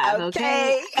Solomon 5,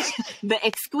 okay? The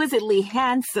exquisitely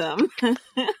handsome.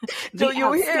 Do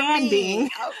you hear me?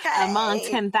 Okay. Among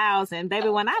 10,000. Baby,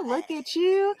 when I look at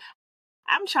you,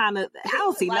 I'm trying to, I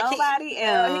don't see nobody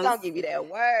else. He gonna give you that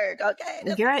word,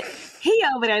 okay? Girl, he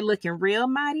over there looking real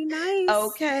mighty nice.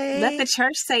 Okay. Let the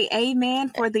church say amen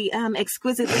for the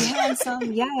exquisitely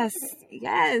handsome. Yes.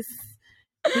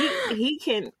 He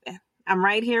can. I'm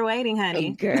right here waiting,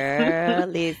 honey. Girl,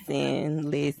 listen.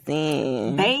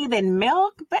 Bathe in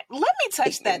milk? But let me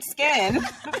touch that skin.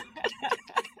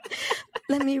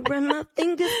 Let me run my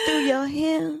fingers through your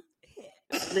hair.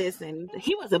 Listen,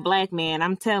 he was a black man.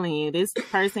 I'm telling you, this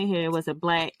person here was a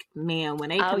black man. When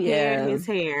they compared his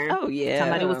hair,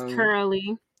 somebody was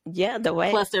curly. Yeah, the way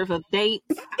cluster of dates.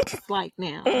 It's like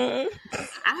now, I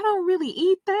don't really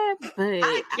eat that, but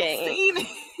I can't. I've seen it.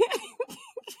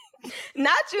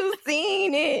 Not you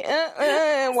seen it.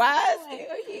 Why is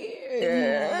still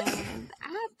here?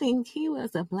 I think he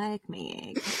was a black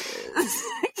man.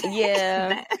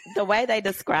 Yeah, the way they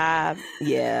describe,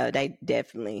 they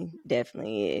definitely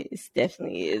is.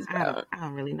 Bro. I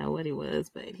don't really know what he was,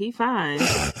 but he fine.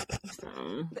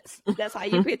 So. That's how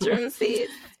you picture him, sis.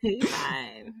 He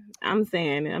fine. I'm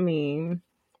saying, I mean,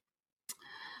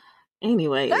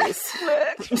 anyways.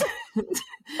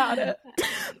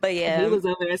 But yeah, he was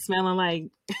over there smelling like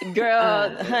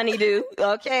honeydew.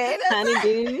 Okay,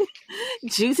 honeydew,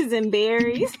 juices and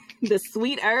berries, the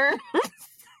sweet herb.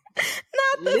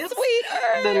 Not the sweet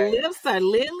herb. The lips are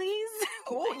lilies.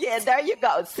 Oh yeah, there you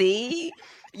go. See,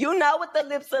 you know what the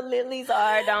lips of lilies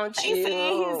are, don't you? They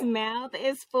say his mouth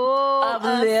is full of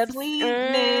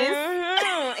sweetness.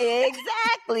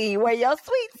 Exactly, where your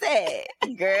sweets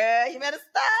at, girl. You better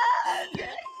stop. Girl.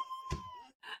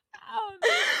 Oh,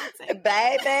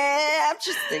 baby, I'm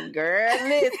just a girl.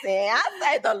 Listen, I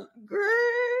say the girl.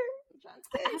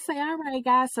 I say, all right,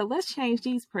 guys. So let's change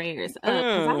these prayers up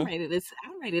because I'm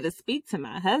ready to speak to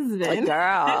my husband,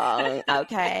 girl.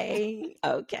 Okay.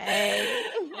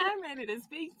 I'm ready to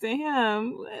speak to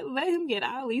him. Let him get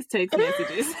all these text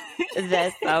messages.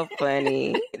 That's so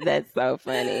funny.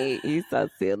 You so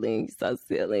silly.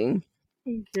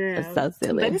 It's Yeah. so But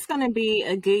silly. it's gonna be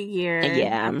a good year.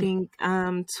 Yeah. I think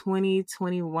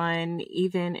 2021,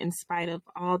 even in spite of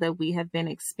all that we have been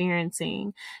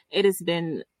experiencing, it has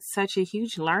been such a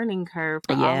huge learning curve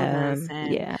for all of Yeah. us.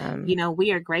 And, Yeah.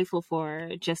 we are grateful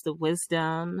for just the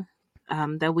wisdom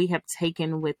that we have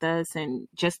taken with us and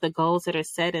just the goals that are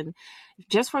set and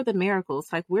just for the miracles.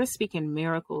 Like we're speaking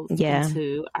miracles Yeah.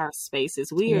 into our spaces.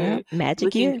 We Yeah. are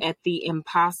Magic year. looking at the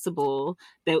impossible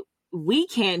that we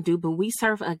can't do, but we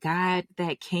serve a God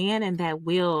that can and that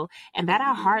will, and that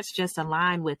our hearts just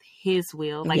align with His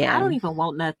will. Like I Yeah. don't even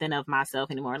want nothing of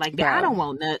myself anymore. Like I Bro. don't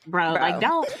want nothing, bro. Like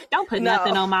Bro. don't put No.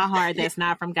 nothing on my heart that's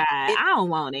not from God. I don't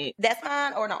want it. That's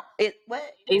fine or no?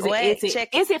 What? Is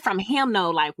it from Him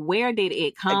though? Like where did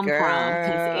it come from?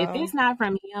 Because if Girl. it's not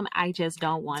from Him, I just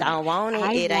don't want Don't want it.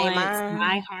 I It ain't want mine.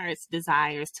 my heart's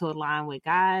desires to align with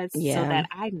God's, so Yeah. that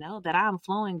I know that I'm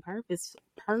flowing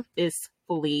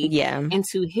purposefully Yeah.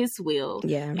 into His will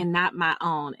Yeah. and not my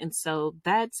own. And so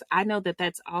I know that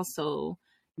that's also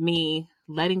me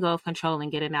letting go of control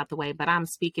and getting out the way, but I'm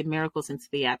speaking miracles into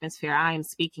the atmosphere. I am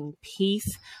speaking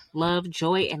peace, love,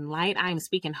 joy, and light. I am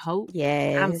speaking hope.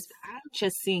 Yes. I'm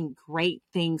just seeing great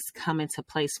things come into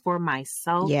place for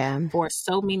myself, Yeah. for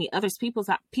so many others, people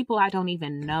I don't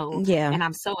even know. Yeah. And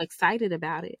I'm so excited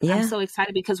about it. Yeah. I'm so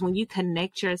excited because when you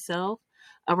connect yourself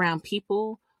around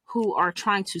people who are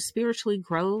trying to spiritually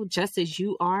grow just as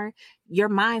you are, your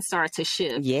mind starts to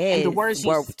shift. Yes. And the words you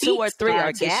Where speak 2 or 3 are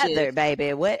start to gathered, shift.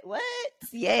 baby. What? It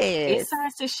Yes.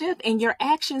 starts to shift and your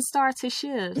actions start to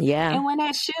shift. Yeah. And when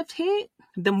that shift hit,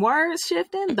 them words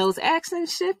shifting, those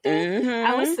actions shifting,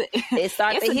 I would say It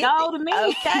starts it's to a hit. goal to me.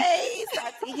 Okay. It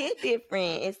starts to hit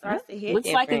different. It starts to hit Looks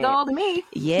different. like a goal to me.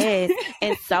 Yes.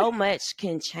 And so much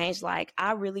can change. Like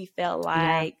I really felt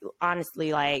like,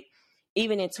 honestly, like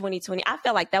even in 2020, I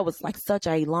felt like that was like such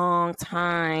a long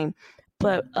time,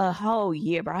 but a whole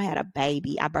year, bro. I had a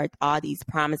baby. I birthed all these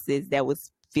promises that was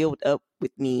filled up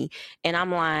with me. And I'm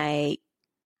like,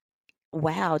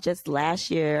 wow, just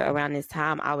last year around this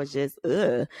time, I was just,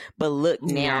 but look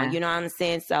now, you know what I'm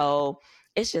saying? So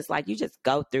it's just like, you just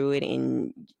go through it.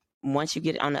 And once you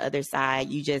get on the other side,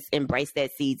 you just embrace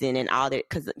that season and all that.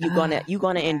 Cause you're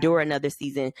going to endure another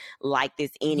season like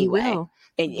this anyway. You will.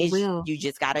 And you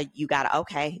just gotta,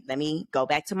 okay, let me go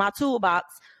back to my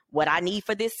toolbox, what I need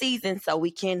for this season so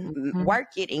we can work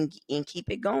it and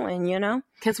keep it going, you know?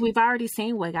 Because we've already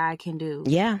seen what God can do.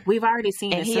 Yeah. We've already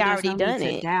seen and it. He So already done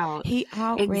it. It's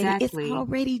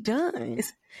already done.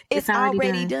 It's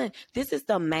already done. This is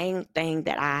the main thing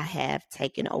that I have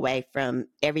taken away from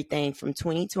everything from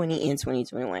 2020 and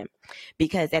 2021.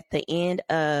 Because at the end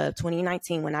of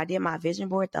 2019, when I did my vision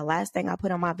board, the last thing I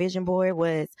put on my vision board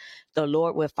was, the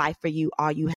Lord will fight for you. All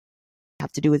you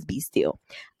have to do is be still.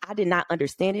 I did not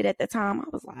understand it at the time. I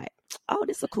was like, oh,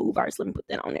 this is a cool verse. Let me put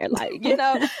that on there. Like, you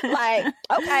know, like,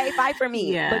 okay, fight for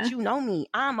me. Yeah. But you know me,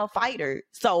 I'm a fighter.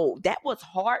 So that was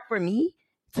hard for me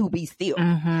to be still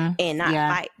and not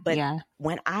fight. But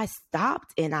when I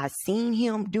stopped and I seen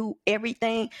Him do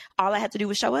everything, all I had to do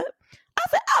was show up. I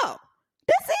said, oh,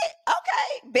 that's it.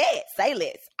 Okay, bet, say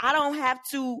less. I don't have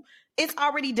to. It's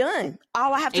already done.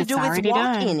 All I have to do is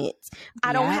walk in it.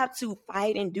 I don't have to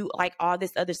fight and do like all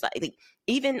this other stuff. Like,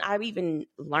 I've even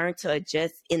learned to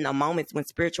adjust in the moments when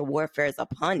spiritual warfare is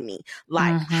upon me,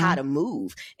 like how to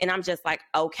move. And I'm just like,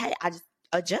 okay, I just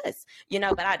adjust, you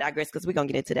know, but I digress because we're going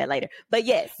to get into that later. But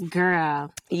yes.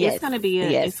 Girl, it's going to be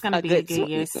a good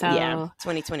year. So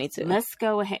 2022. Let's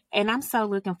go ahead. And I'm so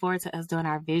looking forward to us doing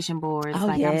our vision boards.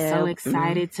 I'm so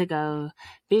excited to go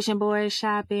vision board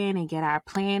shopping and get our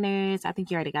planners. I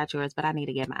think you already got yours, but I need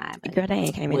to get mine. Girl, they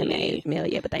ain't came in the mail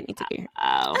yet, but they need to be.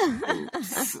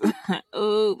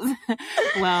 Oops.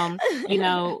 Well, you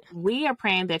know, we are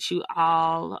praying that you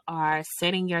all are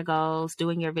setting your goals,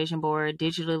 doing your vision board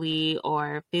digitally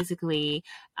or physically,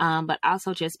 but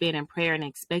also just being in prayer and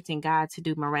expecting God to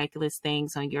do miraculous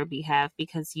things on your behalf,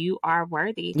 because you are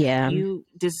worthy. Yeah. You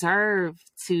deserve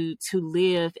to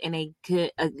live in a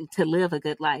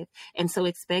good life. And so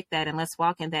expect that, and let's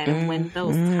walk in that. And when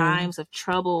those times of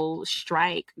trouble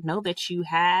strike, know that you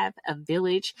have a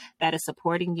village that is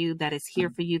supporting you, that is here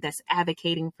for you, that's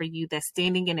advocating for you, that's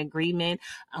standing in agreement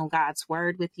on God's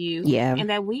word with you. Yeah. And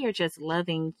that we are just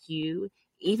loving you,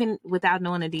 even without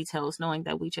knowing the details, knowing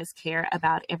that we just care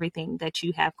about everything that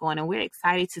you have going, and we're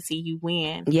excited to see you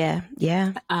win. Yeah.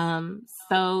 Yeah.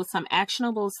 So some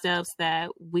actionable steps that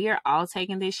we are all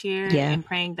taking this year, and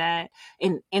praying that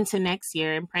into next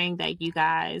year, and praying that you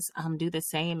guys do the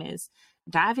same, is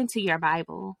dive into your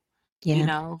Bible. Yeah. You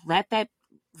know, let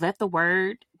the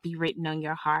word be written on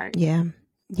your heart. Yeah.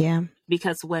 Yeah.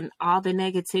 Because when all the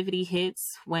negativity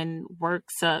hits, when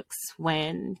work sucks,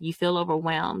 when you feel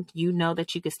overwhelmed, you know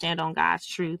that you can stand on God's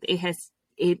truth.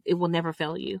 It will never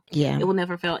fail you. Yeah. It will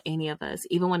never fail any of us.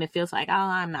 Even when it feels like, oh,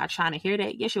 I'm not trying to hear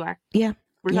that. Yes, you are. Yeah.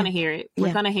 We're going to hear it.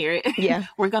 We're going to hear it. Yeah.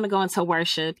 We're going to go into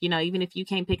worship. You know, even if you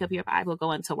can't pick up your Bible,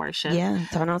 go into worship. Yeah.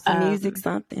 Turn on some music,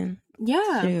 something.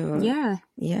 Yeah. Shoot. Yeah.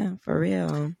 Yeah, for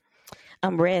real.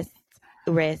 Rest.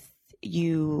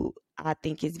 I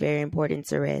think it's very important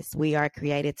to rest. We are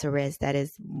created to rest. That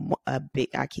is a big,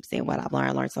 I keep saying what I've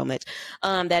learned so much.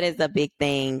 That is a big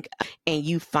thing. And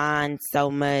you find so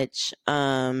much,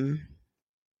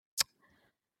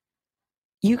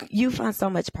 you find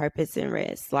so much purpose in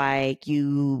rest. Like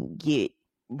you get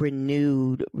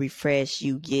renewed, refreshed,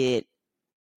 you get,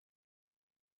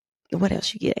 what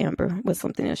else you get, Amber? What's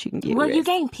something else you can get? Well, you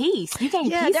gain peace. You gain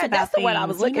peace about that's things. What I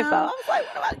was looking for. I was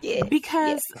like, what do I get?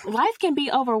 Because life can be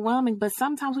overwhelming, but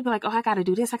sometimes we be like, oh, I got to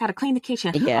do this. I got to clean the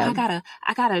kitchen. Yeah. Oh,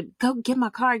 I gotta go get my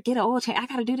car, get an oil change. I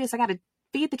got to do this. I got to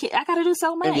feed the kid. I got to do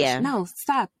so much. Yeah. No,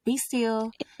 stop. Be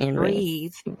still and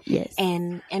breathe. Rest. Yes.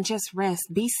 And just rest.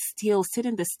 Be still. Sit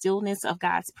in the stillness of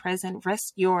God's presence.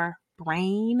 Rest your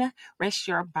brain, rest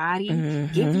your body,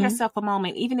 give yourself a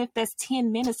moment, even if that's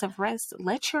 10 minutes of rest.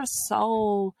 Let your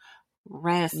soul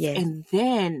rest. Yes. And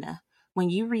then when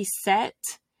you reset,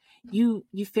 you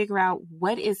figure out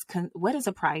what is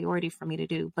a priority for me to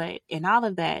do. But in all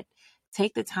of that,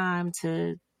 take the time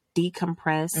to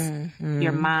decompress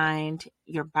your mind,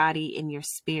 your body, and your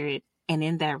spirit. And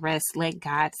in that rest, let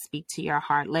God speak to your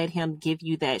heart. Let him give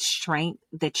you that strength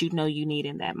that you know you need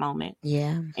in that moment.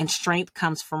 Yeah. And strength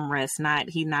comes from rest.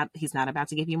 He's not about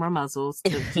to give you more muscles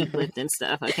to keep lifting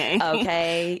stuff. Okay.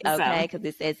 Okay. Because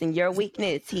it says in your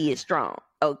weakness, he is strong.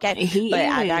 Okay.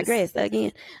 I digress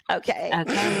again. Okay.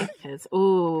 Because,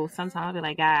 sometimes I'll be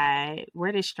like, God,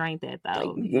 where does strength at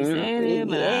though? You said it,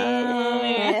 but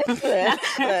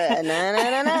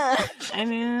no. I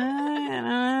mean,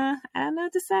 I don't know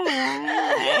what to say.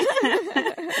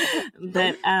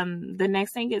 But the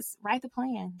next thing is write the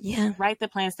plan. Yeah. Write the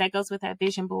plans. That goes with that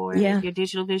vision board. Yeah. Your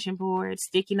digital vision board.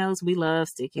 Sticky notes. We love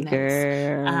sticky notes.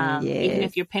 Girl, yes. Even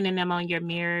if you're pinning them on your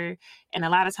mirror. And a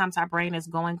lot of times our brain is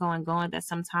going, that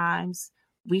sometimes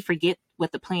we forget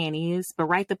what the plan is, but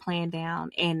write the plan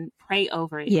down and pray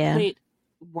over it. Yeah.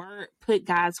 Put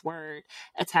God's word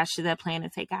attached to that plan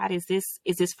and say, God, is this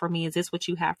for me? Is this what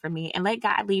you have for me? And let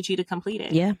God lead you to complete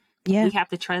it. Yeah. Yeah. We have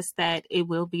to trust that it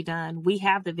will be done. We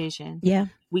have the vision. Yeah.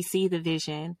 We see the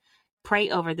vision. Pray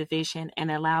over the vision and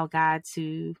allow God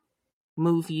to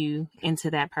move you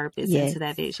into that purpose, into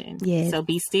that vision. Yes. So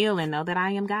be still and know that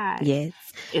I am God. Yes.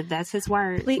 If that's his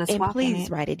word, let's walk in it.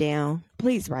 Write it down.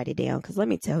 Please write it down. Because let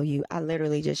me tell you, I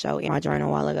literally just showed my journal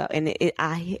a while ago. And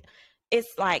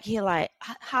it's like he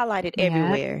highlighted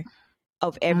everywhere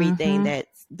of everything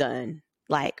that's done.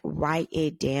 Like write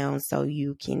it down so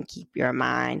you can keep your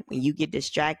mind when you get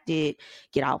distracted,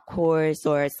 get off course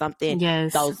or something.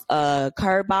 Yes. Those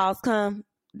curveballs come.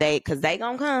 They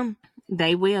gonna come.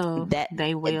 They will.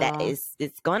 They will.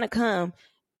 It's gonna come.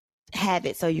 Have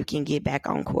it so you can get back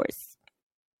on course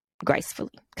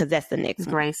gracefully, because that's the next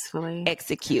one. Gracefully.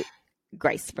 Execute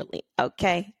gracefully.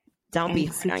 Okay. Don't be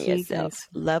hard on yourself.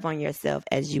 Love on yourself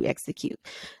as you execute.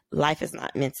 Life is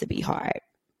not meant to be hard.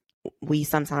 We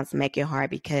sometimes make it hard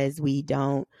because we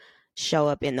don't show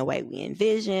up in the way we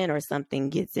envision or something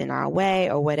gets in our way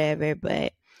or whatever,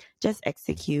 but just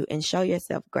execute and show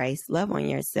yourself grace. Love on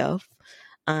yourself.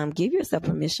 Give yourself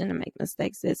permission to make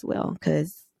mistakes as well,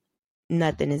 because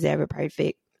nothing is ever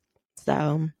perfect.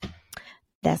 So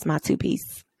that's my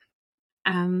 2-piece.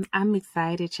 I'm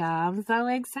excited, y'all. I'm so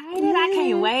excited. I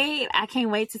can't wait. I can't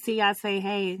wait to see y'all say,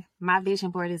 hey, my vision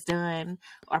board is done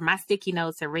or my sticky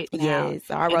notes are written out. Yes,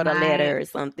 I wrote a letter or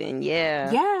something.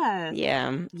 Yeah. Yeah.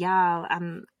 Yeah. Y'all,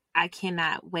 I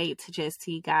cannot wait to just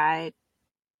see God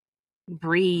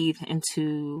breathe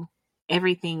into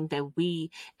everything that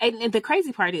and the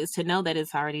crazy part is to know that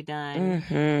it's already done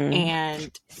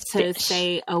and to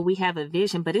say, oh, we have a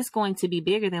vision, but it's going to be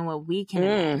bigger than what we can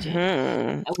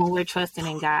imagine when we're trusting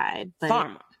in God. But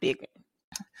far bigger.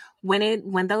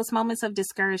 When those moments of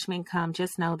discouragement come,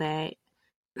 just know that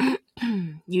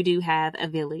you do have a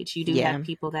village. You do have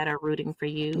people that are rooting for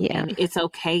you. Yeah. And it's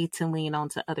okay to lean on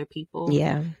to other people.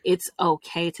 Yeah. It's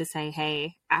okay to say,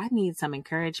 hey, I need some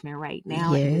encouragement right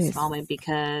now in this moment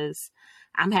because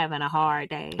I'm having a hard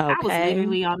day. Okay. I was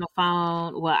literally on the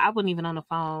phone. Well, I wasn't even on the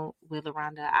phone with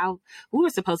LaRonda. We were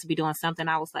supposed to be doing something.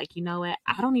 I was like, you know what?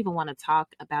 I don't even want to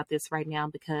talk about this right now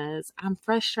because I'm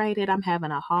frustrated. I'm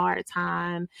having a hard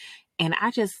time. And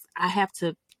I had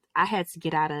to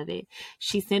get out of it.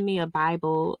 She sent me a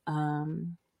Bible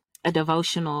a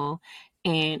devotional,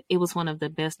 and it was one of the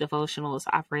best devotionals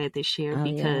I've read this year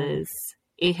because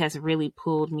it has really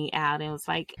pulled me out. And it was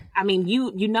like, I mean,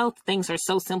 you know, things are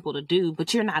so simple to do,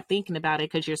 but you're not thinking about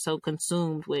it because you're so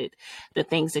consumed with the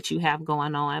things that you have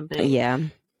going on. But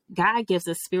God gives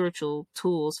us spiritual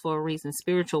tools for a reason,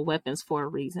 spiritual weapons for a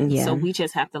reason. Yeah. So we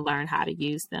just have to learn how to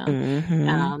use them,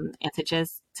 and to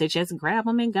just grab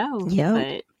them and go.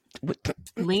 Yep. But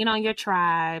lean on your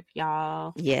tribe,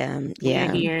 y'all. Yeah.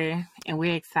 We're here and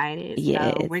we're excited.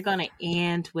 Yes. So we're going to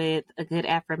end with a good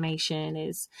affirmation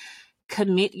is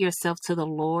commit yourself to the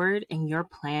Lord and your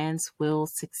plans will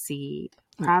succeed.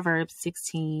 Proverbs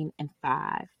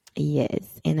 16:5.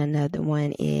 Yes. And another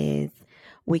one is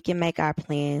we can make our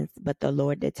plans, but the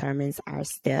Lord determines our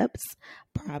steps.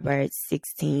 Proverbs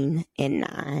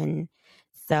 16:9.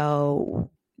 So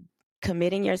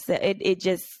committing yourself, it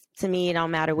just, to me, it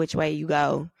don't matter which way you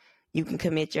go. You can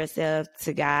commit yourself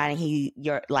to God and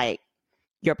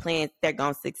your plans, they're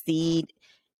going to succeed.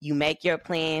 You make your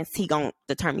plans, he going to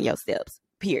determine your steps,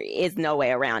 period. There's no way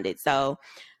around it. So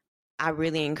I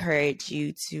really encourage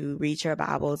you to read your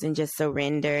Bibles and just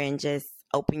surrender and just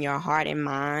open your heart and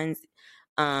minds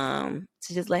to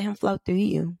just let him flow through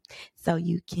you so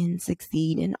you can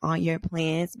succeed in all your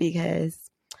plans, because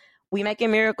we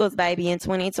making miracles, baby, in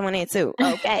 2022.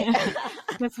 Okay.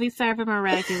 Because we serve a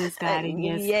miraculous God. And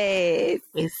yes.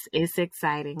 It's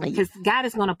exciting because God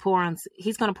is going to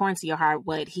he's going to pour into your heart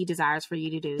what he desires for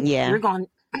you to do. Yeah. You're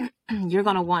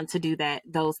going to want to do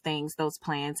those things, those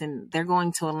plans, and they're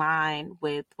going to align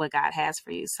with what God has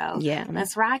for you. So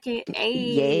let's rock it.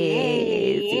 Yes.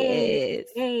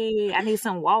 Hey, I need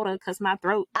some water because my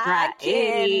throat dry. I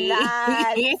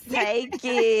cannot take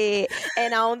it.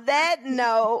 And on that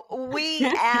note, we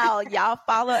out. Y'all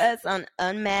follow us on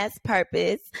Unmasked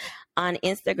Purpose on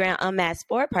Instagram, Unmasked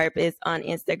for Purpose on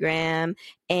Instagram.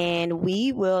 And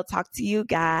we will talk to you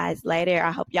guys later.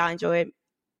 I hope y'all enjoyed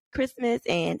Christmas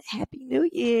and Happy New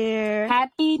Year.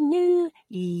 Happy New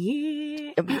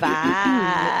Year.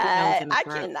 Bye. I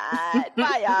cannot.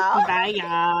 Bye, y'all. Bye,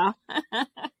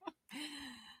 y'all.